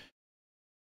more.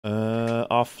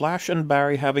 Are Flash and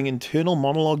Barry having internal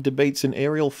monologue debates in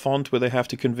Arial font where they have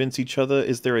to convince each other?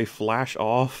 Is there a Flash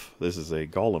off? This is a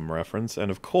Gollum reference.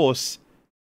 And of course,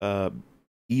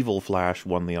 evil Flash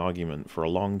won the argument for a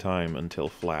long time until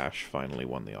Flash finally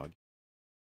won the argument.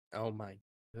 Oh my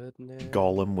goodness.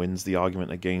 Gollum wins the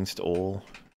argument against all.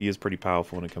 He is pretty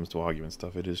powerful when it comes to argument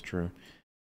stuff, it is true.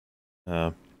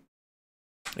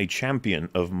 A champion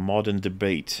of modern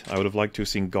debate. I would have liked to have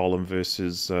seen Gollum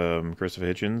versus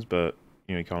Christopher Hitchens, but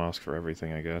you know, you can't ask for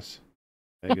everything, I guess.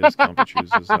 Beggars can't be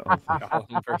choosers.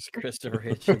 Gollum versus Christopher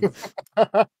Hitchens.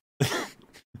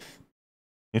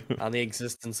 On the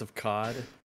existence of COD.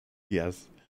 Yes.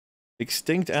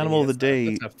 Extinct animal of the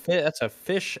day. That's a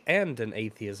fish and an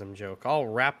atheism joke, all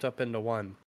wrapped up into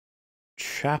one.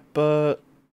 Chapalmalania.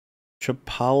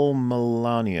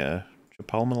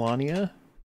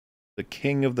 The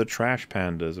king of the trash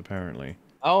pandas, apparently.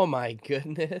 Oh my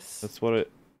goodness. That's what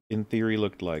it, in theory,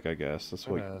 looked like, I guess. That's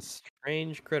what. A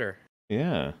strange critter.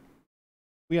 Yeah.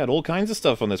 We had all kinds of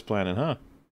stuff on this planet, huh?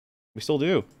 We still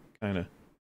do. Kinda.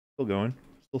 Still going.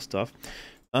 Still stuff.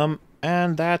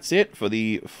 And that's it for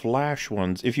the Flash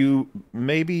ones. If you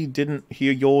maybe didn't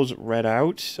hear yours read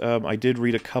out, I did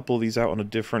read a couple of these out on a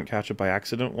different catch-up by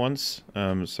accident once.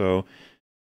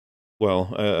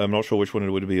 Well, I'm not sure which one it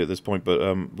would be at this point,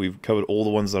 but we've covered all the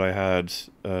ones that I had,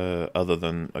 other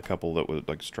than a couple that were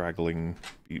like straggling,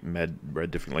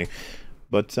 read differently.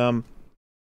 But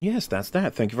yes, that's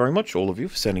that. Thank you very much, all of you,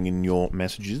 for sending in your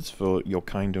messages, for your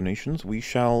kind donations. We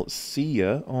shall see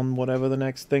ya on whatever the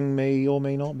next thing may or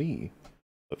may not be.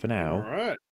 But for now, all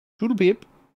right. Toodle beep.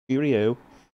 Cheerio.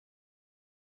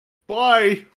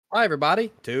 Bye. Bye,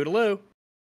 everybody. Toodaloo.